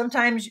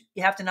 Sometimes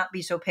you have to not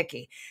be so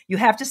picky. You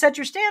have to set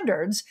your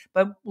standards,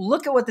 but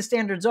look at what the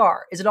standards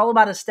are. Is it all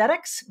about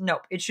aesthetics?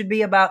 Nope. It should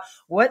be about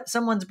what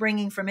someone's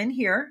bringing from in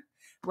here,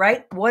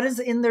 right? What is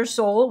in their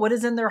soul? What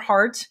is in their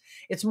heart?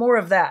 It's more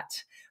of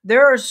that.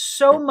 There is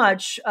so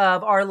much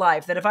of our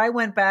life that if I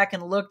went back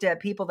and looked at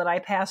people that I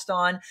passed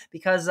on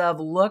because of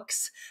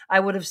looks,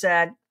 I would have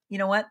said, you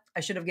know what?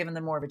 I should have given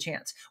them more of a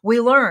chance. We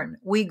learn,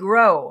 we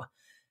grow.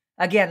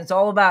 Again, it's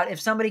all about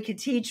if somebody could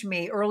teach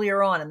me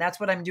earlier on, and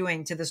that's what I'm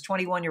doing to this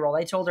 21-year-old.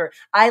 I told her,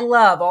 I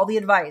love all the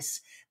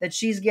advice that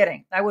she's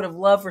getting. I would have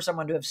loved for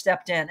someone to have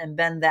stepped in and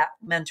been that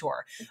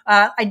mentor.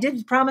 I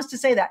did promise to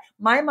say that.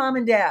 My mom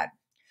and dad,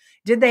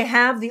 did they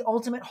have the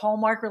ultimate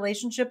Hallmark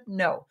relationship?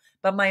 No.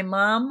 But my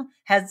mom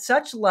had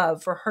such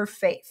love for her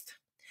faith.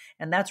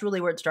 And that's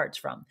really where it starts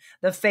from.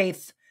 The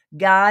faith,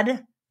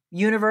 God,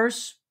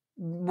 universe,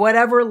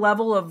 whatever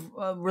level of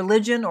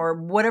religion or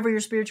whatever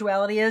your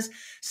spirituality is,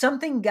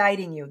 something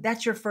guiding you.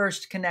 That's your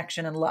first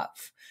connection and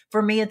love.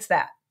 For me, it's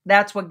that.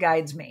 That's what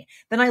guides me.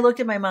 Then I looked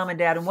at my mom and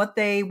dad and what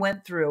they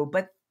went through,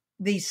 but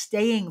the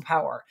staying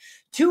power.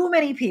 Too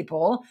many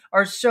people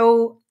are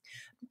so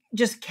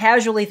just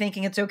casually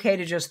thinking it's okay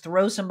to just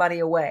throw somebody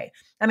away.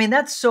 I mean,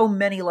 that's so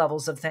many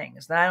levels of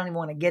things that I don't even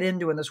want to get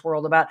into in this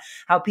world about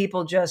how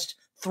people just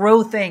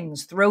throw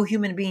things, throw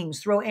human beings,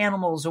 throw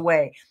animals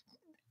away.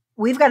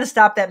 We've got to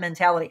stop that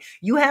mentality.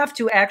 You have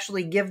to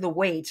actually give the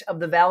weight of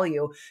the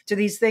value to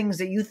these things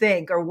that you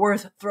think are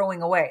worth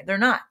throwing away. They're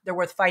not. They're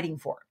worth fighting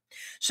for.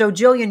 So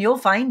Jillian, you'll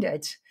find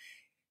it,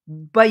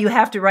 but you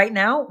have to right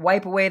now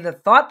wipe away the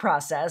thought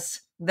process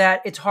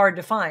that it's hard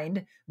to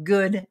find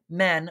good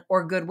men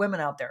or good women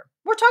out there.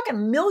 We're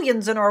talking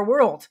millions in our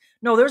world.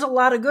 No, there's a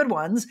lot of good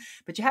ones,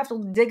 but you have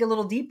to dig a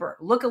little deeper,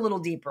 look a little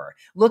deeper,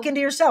 look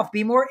into yourself,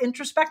 be more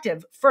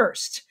introspective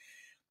first,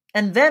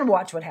 and then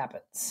watch what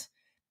happens.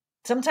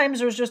 Sometimes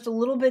there's just a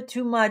little bit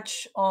too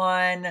much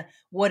on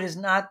what is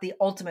not the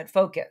ultimate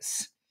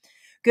focus.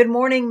 Good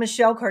morning,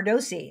 Michelle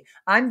Cardosi.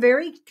 I'm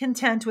very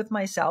content with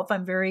myself.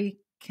 I'm very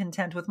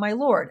content with my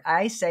Lord.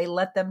 I say,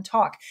 let them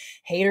talk.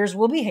 Haters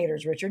will be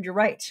haters, Richard. You're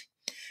right.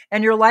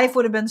 And your life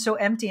would have been so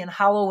empty and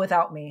hollow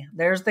without me.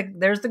 There's the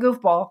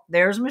goofball.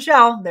 There's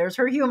Michelle. There's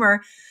her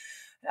humor.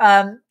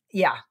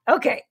 Yeah.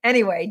 Okay.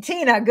 Anyway,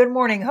 Tina, good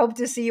morning. Hope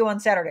to see you on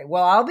Saturday.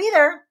 Well, I'll be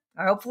there.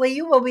 Hopefully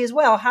you will be as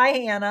well. Hi,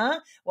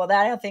 Anna. Well,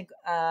 that I think,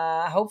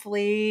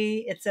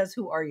 hopefully it says,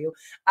 who are you?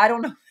 I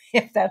don't know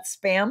if that's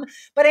spam,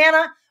 but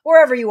Anna,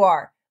 wherever you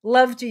are,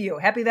 love to you.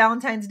 Happy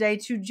Valentine's Day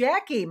to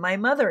Jackie, my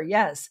mother.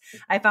 Yes,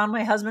 I found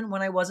my husband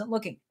when I wasn't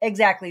looking.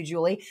 Exactly,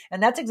 Julie.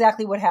 And that's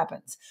exactly what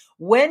happens.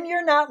 When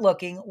you're not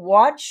looking,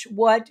 watch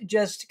what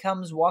just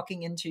comes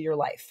walking into your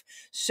life.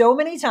 So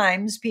many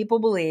times people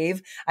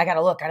believe, I got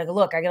to look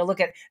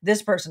at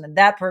this person and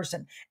that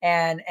person.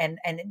 And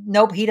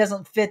nope, he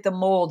doesn't fit the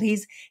mold.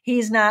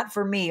 He's not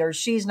for me, or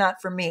she's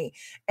not for me.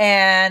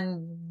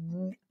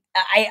 And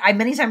I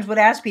many times would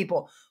ask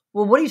people,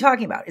 well, what are you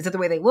talking about? Is it the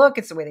way they look?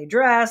 It's the way they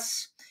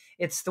dress.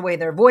 It's the way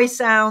their voice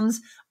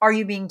sounds. are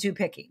you being too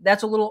picky?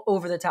 That's a little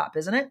over the top,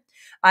 isn't it?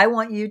 I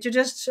want you to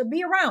just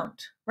be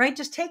around, right?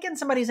 Just take in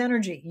somebody's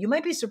energy. You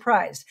might be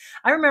surprised.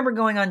 I remember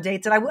going on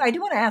dates, and I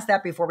do want to ask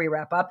that before we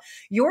wrap up.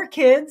 Your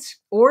kids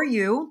or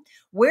you,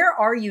 where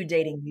are you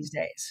dating these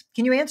days?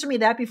 Can you answer me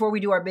that before we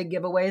do our big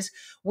giveaways?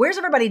 Where's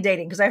everybody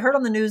dating? Because I heard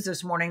on the news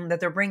this morning that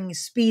they're bringing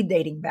speed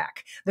dating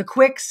back. The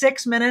quick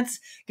 6 minutes,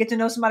 get to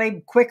know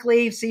somebody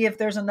quickly, see if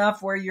there's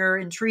enough where you're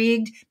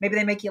intrigued. Maybe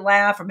they make you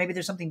laugh, or maybe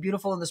there's something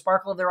beautiful in the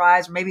sparkle of their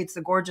eyes, or maybe it's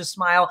the gorgeous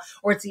smile,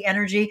 or it's the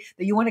energy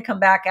that you want to come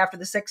back after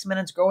the 6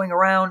 minutes going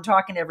around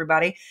talking to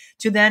everybody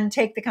to then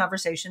take the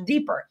conversation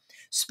deeper.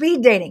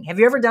 Speed dating. Have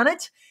you ever done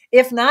it?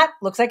 If not,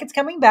 looks like it's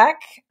coming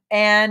back.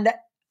 And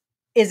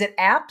is it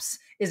apps?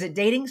 Is it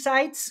dating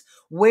sites?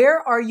 Where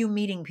are you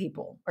meeting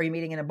people? Are you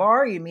meeting in a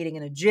bar? Are you meeting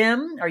in a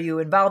gym? Are you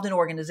involved in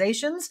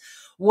organizations?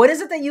 What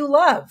is it that you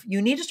love?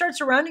 You need to start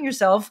surrounding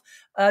yourself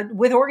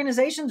with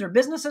organizations or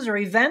businesses or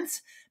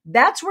events.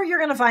 That's where you're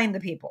going to find the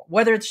people.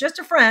 Whether it's just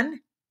a friend,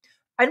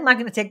 I'm not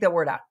going to take that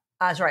word out.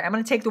 I'm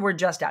going to take the word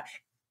just out.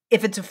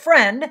 If it's a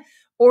friend,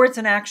 or it's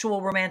an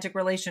actual romantic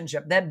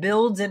relationship that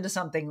builds into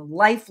something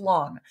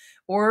lifelong,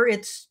 or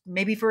it's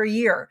maybe for a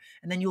year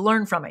and then you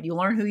learn from it. You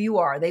learn who you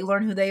are. They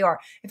learn who they are.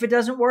 If it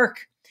doesn't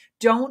work,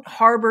 don't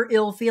harbor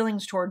ill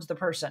feelings towards the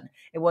person.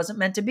 It wasn't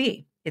meant to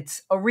be.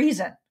 It's a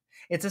reason.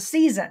 It's a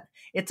season.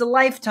 It's a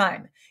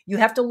lifetime. You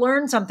have to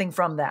learn something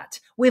from that.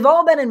 We've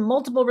all been in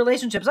multiple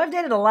relationships. I've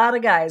dated a lot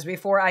of guys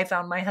before I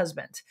found my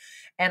husband,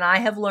 and I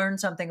have learned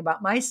something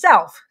about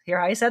myself. Here,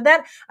 I said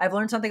that. I've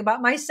learned something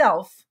about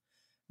myself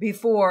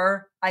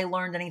before I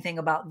learned anything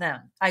about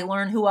them. I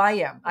learned who I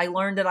am. I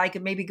learned that I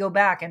could maybe go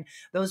back, and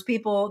those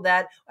people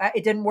that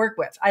it didn't work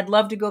with, I'd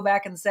love to go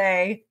back and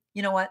say,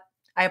 you know what?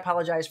 I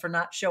apologize for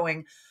not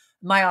showing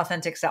my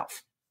authentic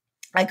self.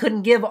 I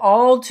couldn't give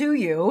all to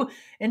you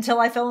until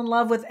I fell in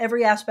love with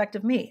every aspect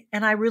of me.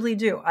 And I really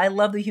do. I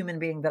love the human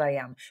being that I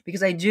am,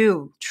 because I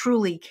do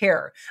truly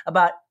care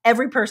about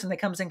every person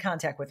that comes in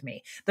contact with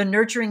me. The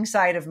nurturing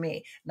side of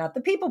me, not the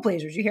people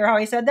pleasers. You hear how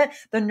I said that?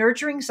 The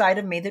nurturing side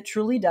of me that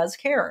truly does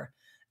care.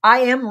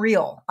 I am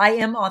real. I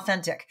am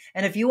authentic.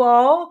 And if you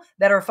all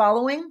that are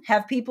following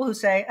have people who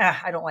say,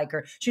 I don't like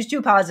her, she's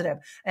too positive,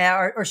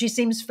 or she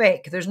seems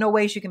fake, there's no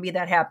way she can be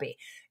that happy,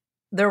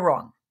 they're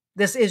wrong.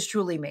 This is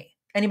truly me.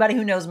 Anybody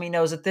who knows me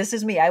knows that this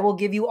is me. I will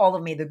give you all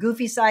of me, the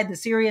goofy side, the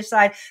serious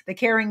side, the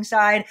caring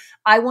side.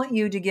 I want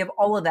you to give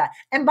all of that.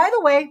 And by the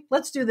way,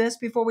 let's do this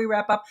before we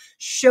wrap up.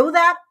 Show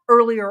that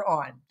earlier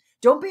on.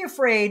 Don't be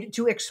afraid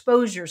to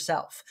expose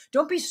yourself.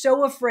 Don't be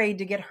so afraid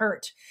to get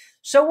hurt.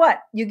 So what?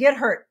 You get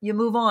hurt. You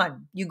move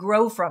on. You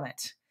grow from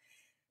it.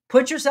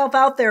 Put yourself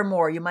out there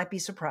more. You might be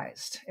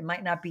surprised. It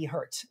might not be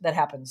hurt. That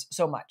happens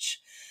so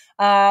much.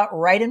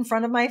 Right in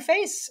front of my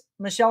face.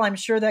 Michelle, I'm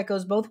sure that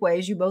goes both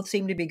ways. You both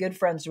seem to be good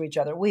friends to each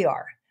other. We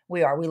are.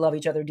 We love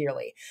each other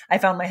dearly. I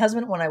found my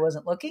husband when I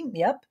wasn't looking.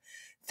 Yep.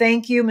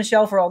 Thank you,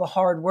 Michelle, for all the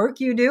hard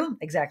work you do.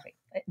 Exactly.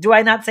 Do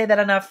I not say that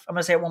enough? I'm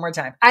going to say it one more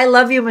time. I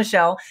love you,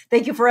 Michelle.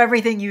 Thank you for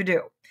everything you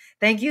do.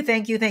 Thank you,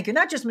 thank you, thank you.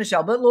 Not just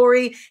Michelle, but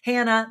Lori,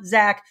 Hannah,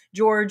 Zach,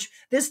 George.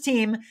 This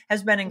team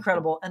has been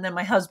incredible. And then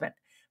my husband,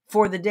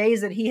 for the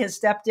days that he has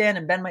stepped in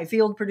and been my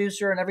field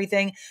producer and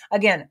everything.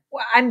 Again,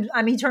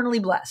 I'm eternally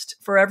blessed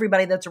for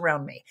everybody that's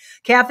around me.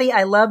 Kathy,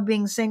 I love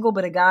being single,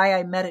 but a guy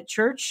I met at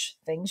church,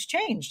 things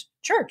changed.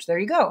 Church, there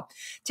you go.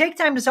 Take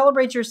time to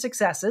celebrate your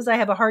successes. I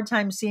have a hard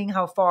time seeing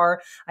how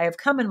far I have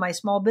come in my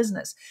small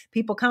business.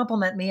 People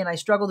compliment me and I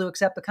struggle to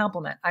accept the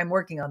compliment. I'm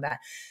working on that.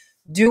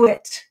 Do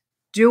it.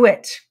 Do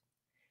it.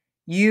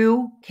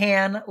 You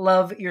can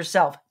love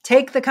yourself.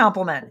 Take the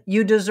compliment.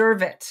 You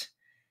deserve it.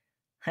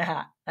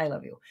 I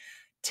love you.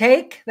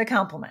 Take the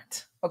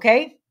compliment.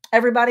 Okay?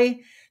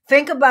 Everybody,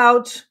 think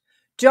about,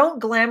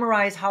 don't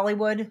glamorize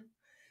Hollywood.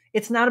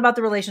 It's not about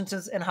the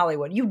relationships in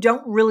Hollywood. You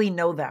don't really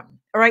know them.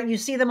 All right? You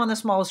see them on the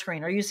small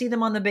screen or you see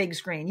them on the big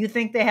screen. You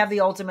think they have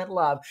the ultimate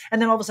love. And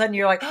then all of a sudden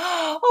you're like,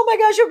 oh my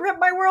gosh, you ripped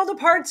my world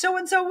apart.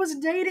 So-and-so was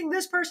dating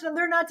this person and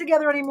they're not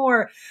together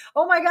anymore.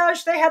 Oh my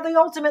gosh, they had the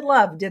ultimate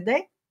love. Did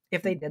they?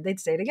 If they did, they'd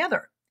stay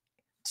together.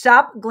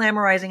 Stop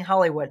glamorizing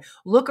Hollywood.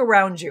 Look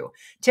around you.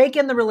 Take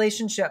in the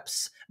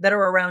relationships that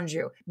are around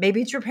you. Maybe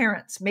it's your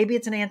parents. Maybe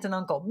it's an aunt and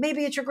uncle.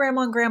 Maybe it's your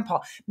grandma and grandpa.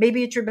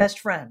 Maybe it's your best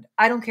friend.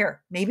 I don't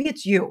care. Maybe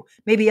it's you.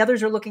 Maybe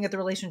others are looking at the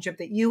relationship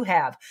that you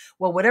have.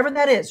 Well, whatever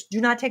that is, do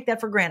not take that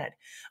for granted.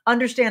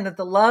 Understand that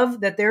the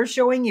love that they're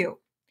showing you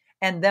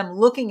and them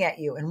looking at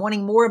you and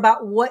wanting more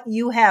about what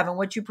you have and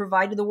what you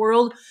provide to the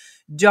world,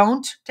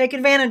 don't take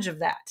advantage of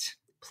that.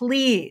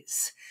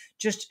 Please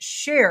just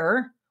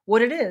share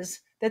what it is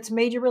that's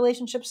made your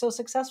relationship so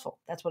successful.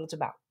 That's what it's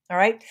about. All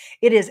right.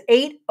 It is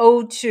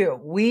 8:02.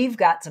 We've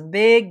got some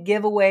big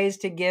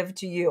giveaways to give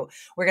to you.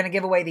 We're going to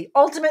give away the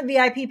ultimate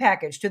VIP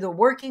package to the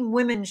Working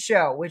Women's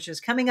Show, which is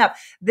coming up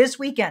this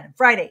weekend,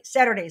 Friday,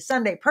 Saturday,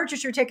 Sunday.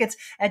 Purchase your tickets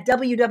at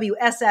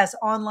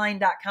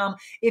www.ssonline.com.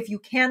 If you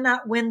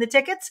cannot win the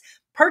tickets,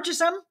 purchase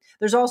them.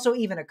 There's also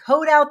even a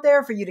code out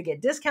there for you to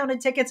get discounted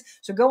tickets.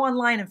 So go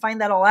online and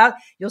find that all out.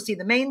 You'll see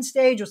the main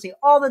stage. You'll see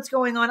all that's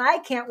going on. I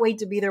can't wait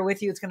to be there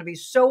with you. It's going to be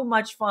so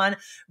much fun.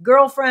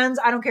 Girlfriends,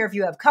 I don't care if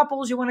you have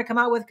couples you want to come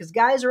out with, because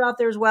guys are out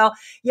there as well.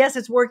 Yes,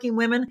 it's working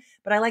women,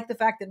 but I like the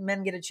fact that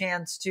men get a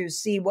chance to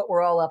see what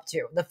we're all up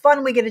to, the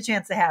fun we get a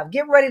chance to have.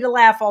 Get ready to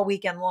laugh all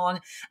weekend long.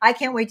 I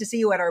can't wait to see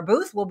you at our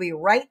booth. We'll be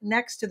right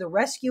next to the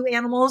rescue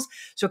animals.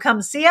 So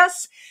come see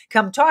us.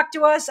 Come talk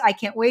to us. I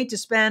can't wait to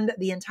spend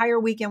the entire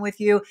weekend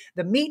with you.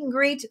 The meet and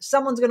greet,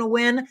 someone's going to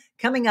win,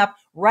 coming up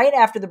right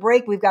after the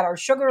break. We've got our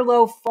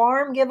SugarLoaf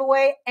Farm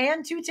giveaway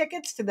and 2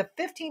 tickets to the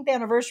 15th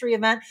anniversary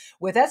event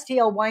with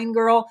STL Wine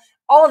Girl.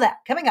 All of that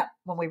coming up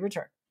when we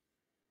return.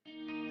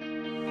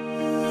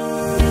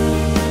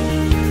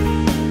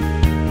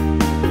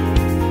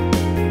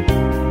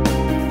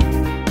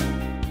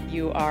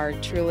 You are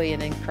truly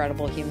an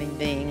incredible human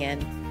being,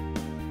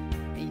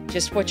 and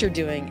just what you're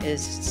doing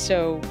is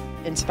so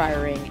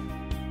inspiring.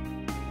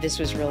 This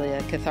was really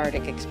a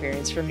cathartic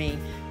experience for me.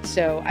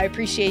 So I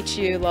appreciate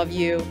you, love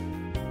you.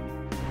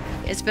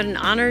 It's been an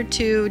honor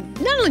to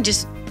not only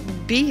just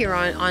be here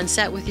on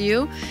set with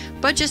you,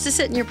 but just to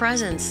sit in your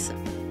presence.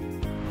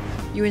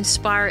 You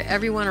inspire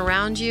everyone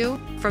around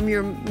you, from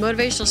your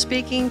motivational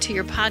speaking to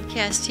your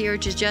podcast here,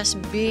 to just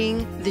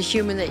being the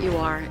human that you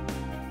are.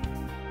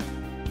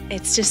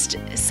 It's just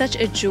such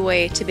a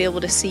joy to be able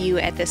to see you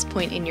at this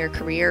point in your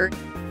career.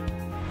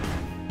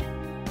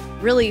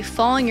 Really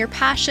following your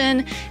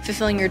passion,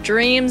 fulfilling your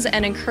dreams,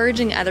 and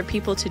encouraging other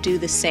people to do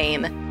the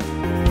same.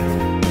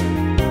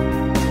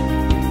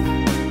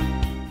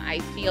 I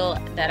feel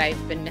that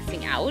I've been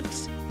missing out.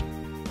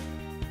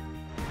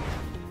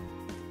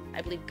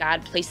 I believe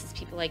God places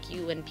people like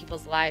you in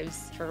people's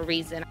lives for a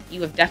reason.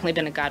 You have definitely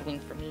been a God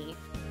wink for me.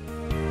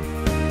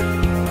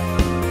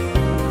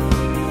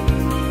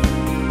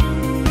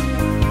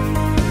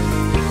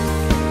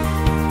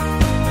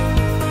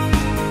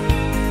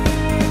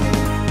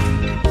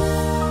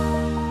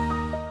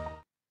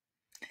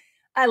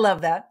 I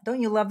love that.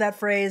 Don't you love that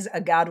phrase, a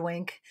God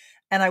wink?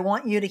 And I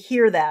want you to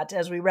hear that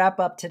as we wrap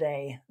up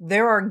today.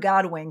 There are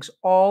God winks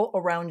all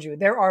around you.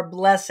 There are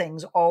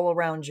blessings all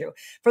around you.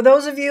 For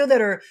those of you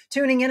that are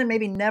tuning in and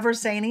maybe never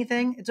say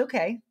anything, it's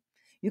okay.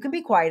 You can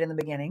be quiet in the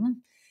beginning.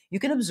 You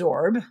can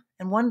absorb.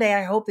 And one day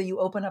I hope that you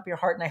open up your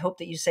heart and I hope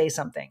that you say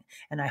something.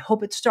 And I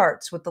hope it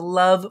starts with the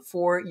love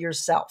for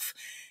yourself.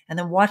 And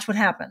then watch what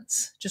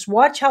happens. Just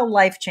watch how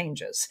life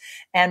changes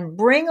and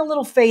bring a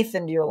little faith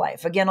into your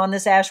life. Again, on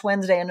this Ash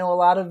Wednesday, I know a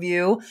lot of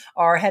you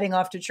are heading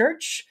off to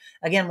church.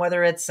 Again,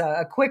 whether it's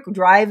a quick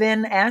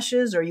drive-in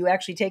ashes or you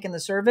actually taking the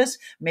service,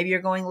 maybe you're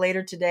going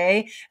later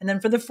today. And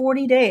then for the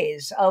 40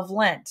 days of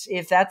Lent,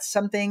 if that's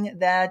something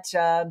that,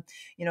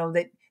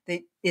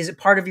 that is a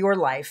part of your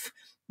life,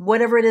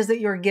 whatever it is that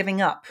you're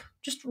giving up,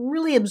 just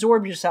really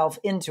absorb yourself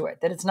into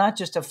it, that it's not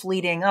just a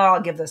fleeting, oh,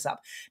 I'll give this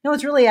up. No,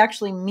 it's really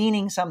actually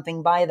meaning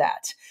something by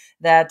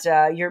that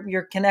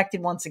you're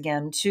connected once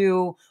again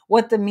to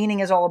what the meaning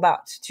is all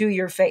about, to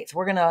your faith.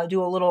 We're going to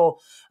do a little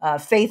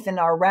faith in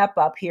our wrap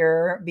up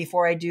here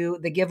before I do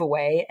the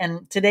giveaway.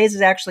 And today's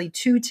is actually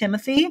 2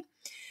 Timothy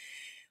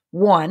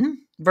 1,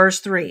 verse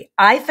 3.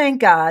 I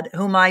thank God,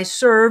 whom I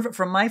serve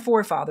from my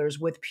forefathers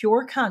with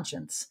pure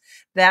conscience,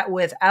 that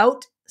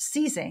without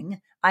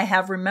ceasing I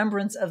have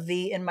remembrance of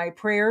thee in my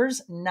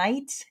prayers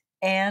night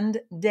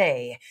and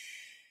day,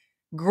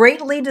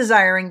 greatly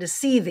desiring to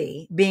see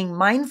thee, being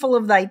mindful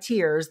of thy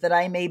tears, that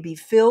I may be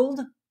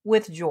filled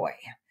with joy.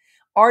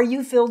 Are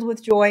you filled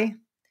with joy?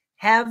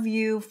 Have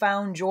you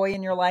found joy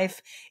in your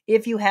life?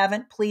 If you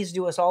haven't, please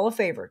do us all a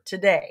favor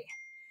today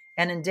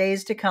and in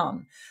days to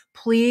come.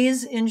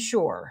 Please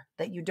ensure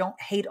that you don't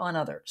hate on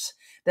others,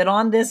 that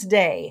on this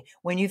day,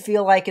 when you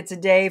feel like it's a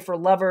day for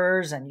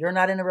lovers and you're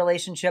not in a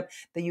relationship,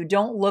 that you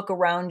don't look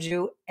around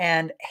you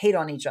and hate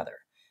on each other.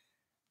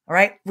 All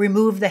right?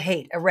 Remove the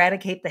hate.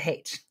 Eradicate the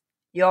hate.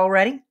 You all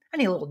ready? I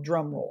need a little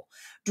drum roll.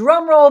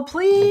 Drum roll,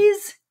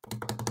 please.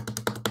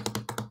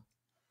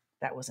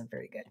 That wasn't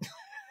very good.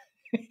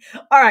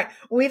 All right,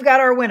 we've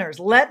got our winners.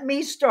 Let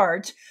me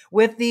start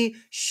with the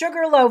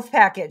SugarLoaf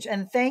package.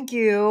 And thank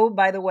you,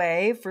 by the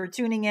way, for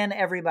tuning in,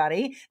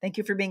 everybody. Thank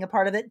you for being a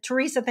part of it.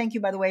 Teresa, thank you,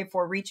 by the way,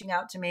 for reaching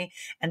out to me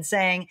and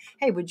saying,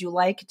 hey, would you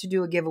like to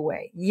do a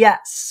giveaway?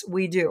 Yes,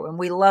 we do. And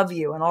we love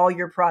you and all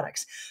your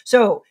products.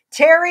 So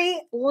Terry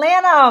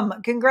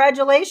Lanham,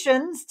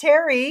 congratulations.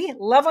 Terry,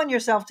 love on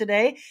yourself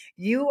today.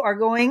 You are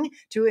going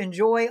to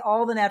enjoy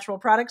all the natural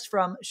products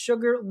from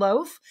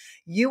SugarLoaf.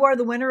 You are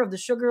the winner of the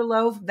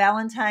SugarLoaf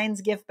Valentine's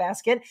gift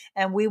basket,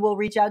 and we will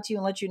reach out to you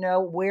and let you know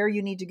where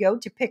you need to go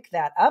to pick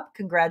that up.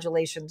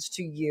 Congratulations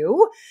to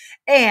you.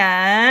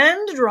 And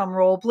drum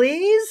roll,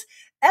 please.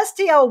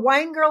 STL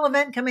Wine Girl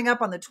event coming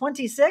up on the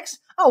 26th.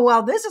 Oh,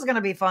 well, this is going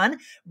to be fun.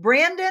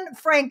 Brandon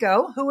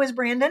Franco. Who is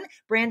Brandon?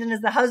 Brandon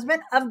is the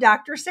husband of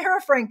Dr. Sarah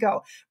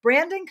Franco.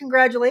 Brandon,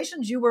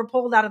 congratulations. You were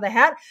pulled out of the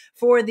hat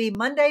for the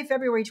Monday,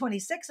 February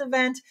 26th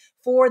event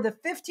for the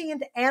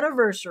 15th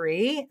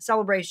anniversary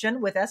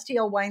celebration with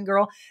STL Wine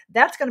Girl.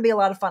 That's going to be a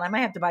lot of fun. I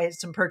might have to buy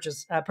some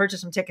purchase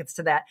some tickets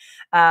to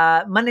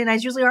that. Monday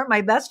nights usually aren't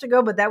my best to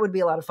go, but that would be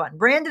a lot of fun.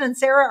 Brandon and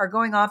Sarah are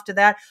going off to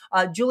that.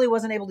 Julie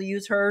wasn't able to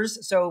use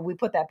hers, so we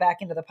put that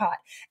back into the pot.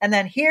 And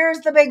then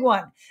here's the big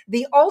one,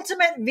 the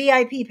ultimate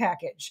VIP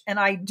package. And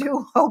I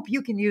do hope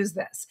you can use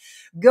this.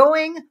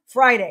 Going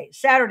Friday,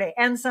 Saturday,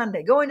 and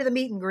Sunday, going to the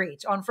meet and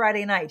greet on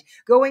Friday night,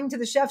 going to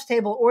the chef's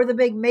table or the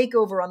big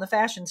makeover on the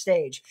fashion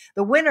stage.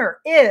 The winner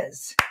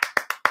is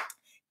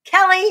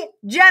Kelly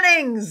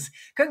Jennings.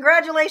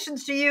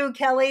 Congratulations to you,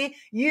 Kelly.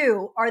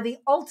 You are the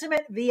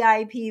ultimate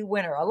VIP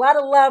winner. A lot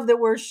of love that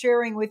we're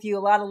sharing with you, a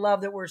lot of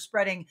love that we're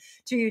spreading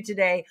to you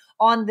today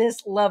on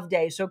this Love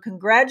Day. So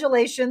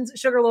congratulations.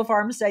 SugarLoaf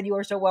Farms said you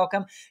are so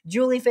welcome.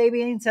 Julie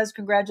Fabian says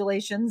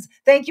congratulations.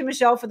 Thank you,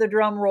 Michelle, for the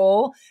drum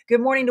roll.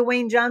 Good morning to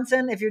Wayne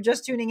Johnson. If you're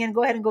just tuning in,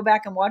 go ahead and go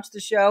back and watch the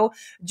show.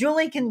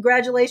 Julie,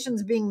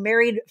 congratulations being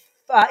married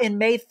in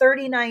May,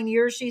 39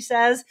 years, she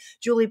says.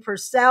 Julie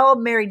Purcell,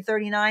 married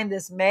 39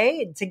 this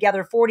May,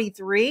 together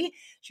 43.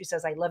 She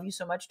says, I love you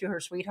so much to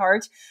her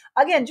sweetheart.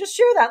 Again, just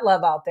share that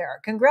love out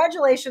there.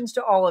 Congratulations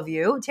to all of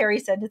you. Terry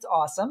said it's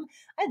awesome.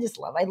 I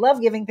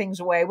love giving things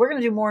away. We're going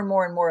to do more and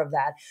more and more of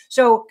that.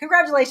 So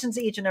congratulations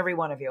to each and every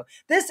one of you.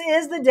 This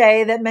is the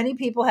day that many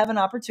people have an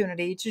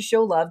opportunity to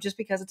show love just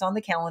because it's on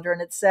the calendar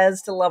and it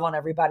says to love on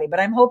everybody. But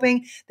I'm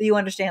hoping that you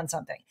understand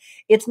something.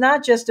 It's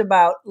not just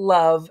about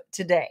love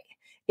today.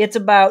 It's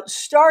about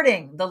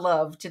starting the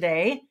love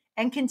today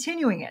and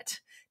continuing it.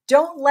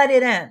 Don't let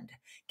it end.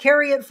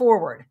 Carry it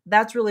forward.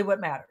 That's really what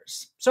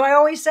matters. So I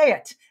always say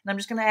it, and I'm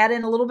just going to add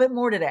in a little bit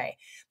more today.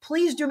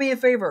 Please do me a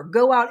favor.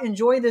 Go out,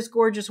 enjoy this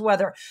gorgeous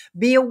weather.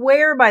 Be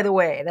aware, by the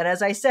way, that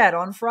as I said,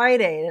 on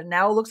Friday, it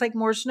now looks like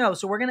more snow.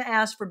 So we're going to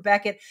ask for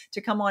Beckett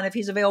to come on if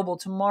he's available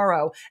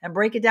tomorrow and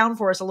break it down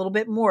for us a little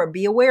bit more.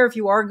 Be aware if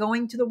you are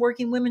going to the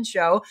Working Women's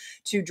Show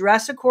to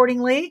dress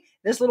accordingly.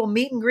 This little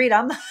meet and greet,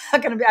 I'm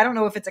not going to be, I don't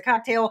know if it's a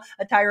cocktail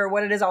attire or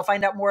what it is. I'll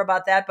find out more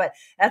about that, but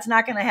that's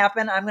not going to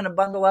happen. I'm going to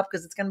bundle up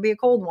because it's going to be a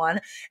cold one.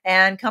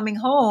 And coming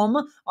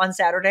home on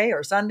Saturday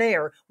or Sunday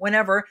or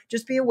whenever,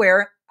 just be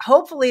aware.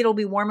 Hopefully it'll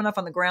be warm enough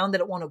on the ground that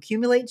it won't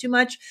accumulate too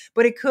much,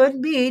 but it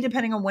could be,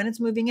 depending on when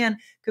it's moving in,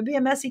 could be a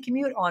messy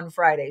commute on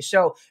Friday.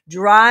 So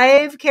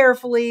drive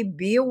carefully,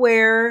 be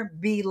aware,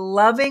 be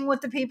loving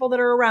with the people that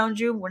are around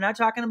you. We're not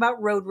talking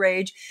about road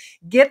rage.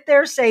 Get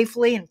there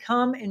safely and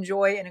come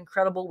enjoy an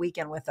incredible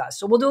weekend with us.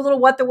 So we'll do a little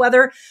What the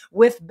Weather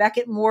with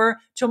Beckett Moore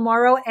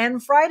tomorrow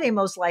and Friday,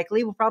 most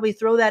likely. We'll probably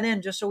throw that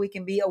in just so we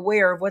can be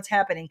aware of what's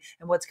happening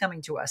and what's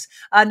coming to us.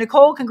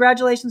 Nicole,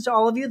 congratulations to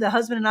all of you. The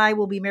husband and I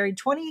will be married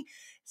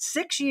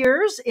 26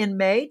 years in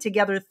May,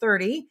 together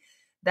 30.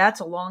 That's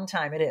a long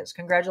time. It is.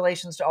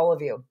 Congratulations to all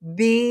of you.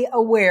 Be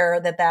aware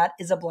that that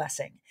is a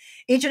blessing.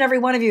 Each and every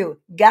one of you,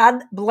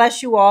 God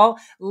bless you all.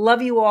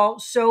 Love you all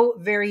so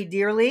very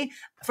dearly.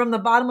 From the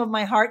bottom of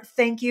my heart,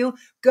 thank you.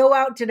 Go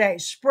out today.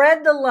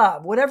 Spread the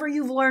love. Whatever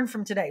you've learned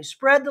from today,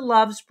 spread the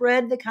love,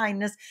 spread the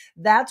kindness.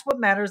 That's what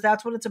matters.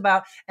 That's what it's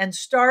about. And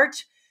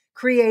start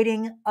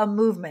creating a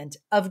movement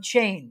of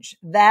change.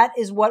 That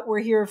is what we're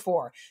here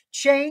for.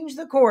 Change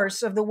the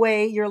course of the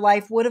way your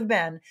life would have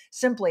been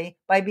simply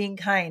by being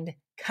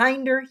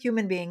kinder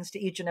human beings to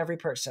each and every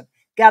person.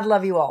 God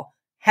love you all.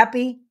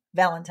 Happy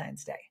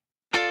Valentine's Day.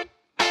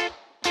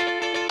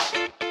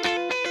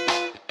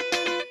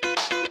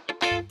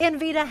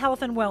 Envita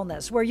Health and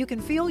Wellness, where you can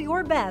feel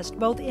your best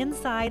both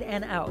inside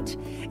and out.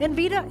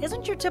 Envita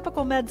isn't your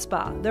typical med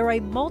spa. They're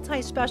a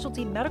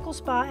multi-specialty medical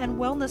spa and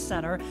wellness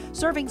center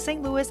serving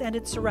St. Louis and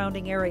its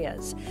surrounding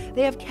areas.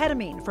 They have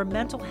ketamine for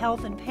mental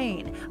health and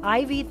pain,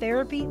 IV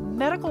therapy,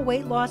 medical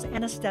weight loss,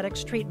 and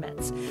aesthetics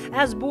treatments.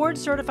 As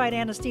board-certified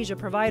anesthesia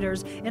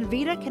providers,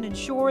 Envita can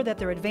ensure that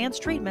their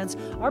advanced treatments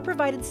are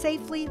provided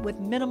safely with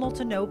minimal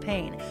to no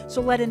pain. So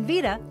let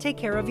Envita take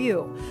care of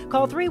you.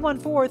 Call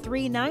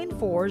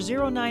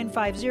 314-394-0950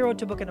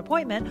 to book an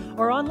appointment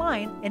or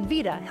online,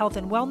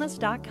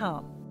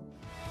 EnvitaHealthandWellness.com.